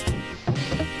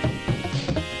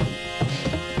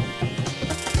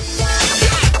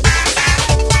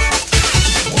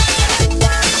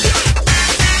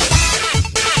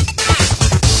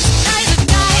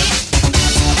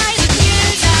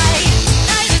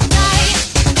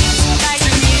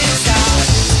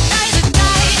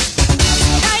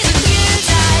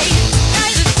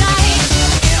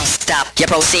 You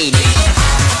proceed.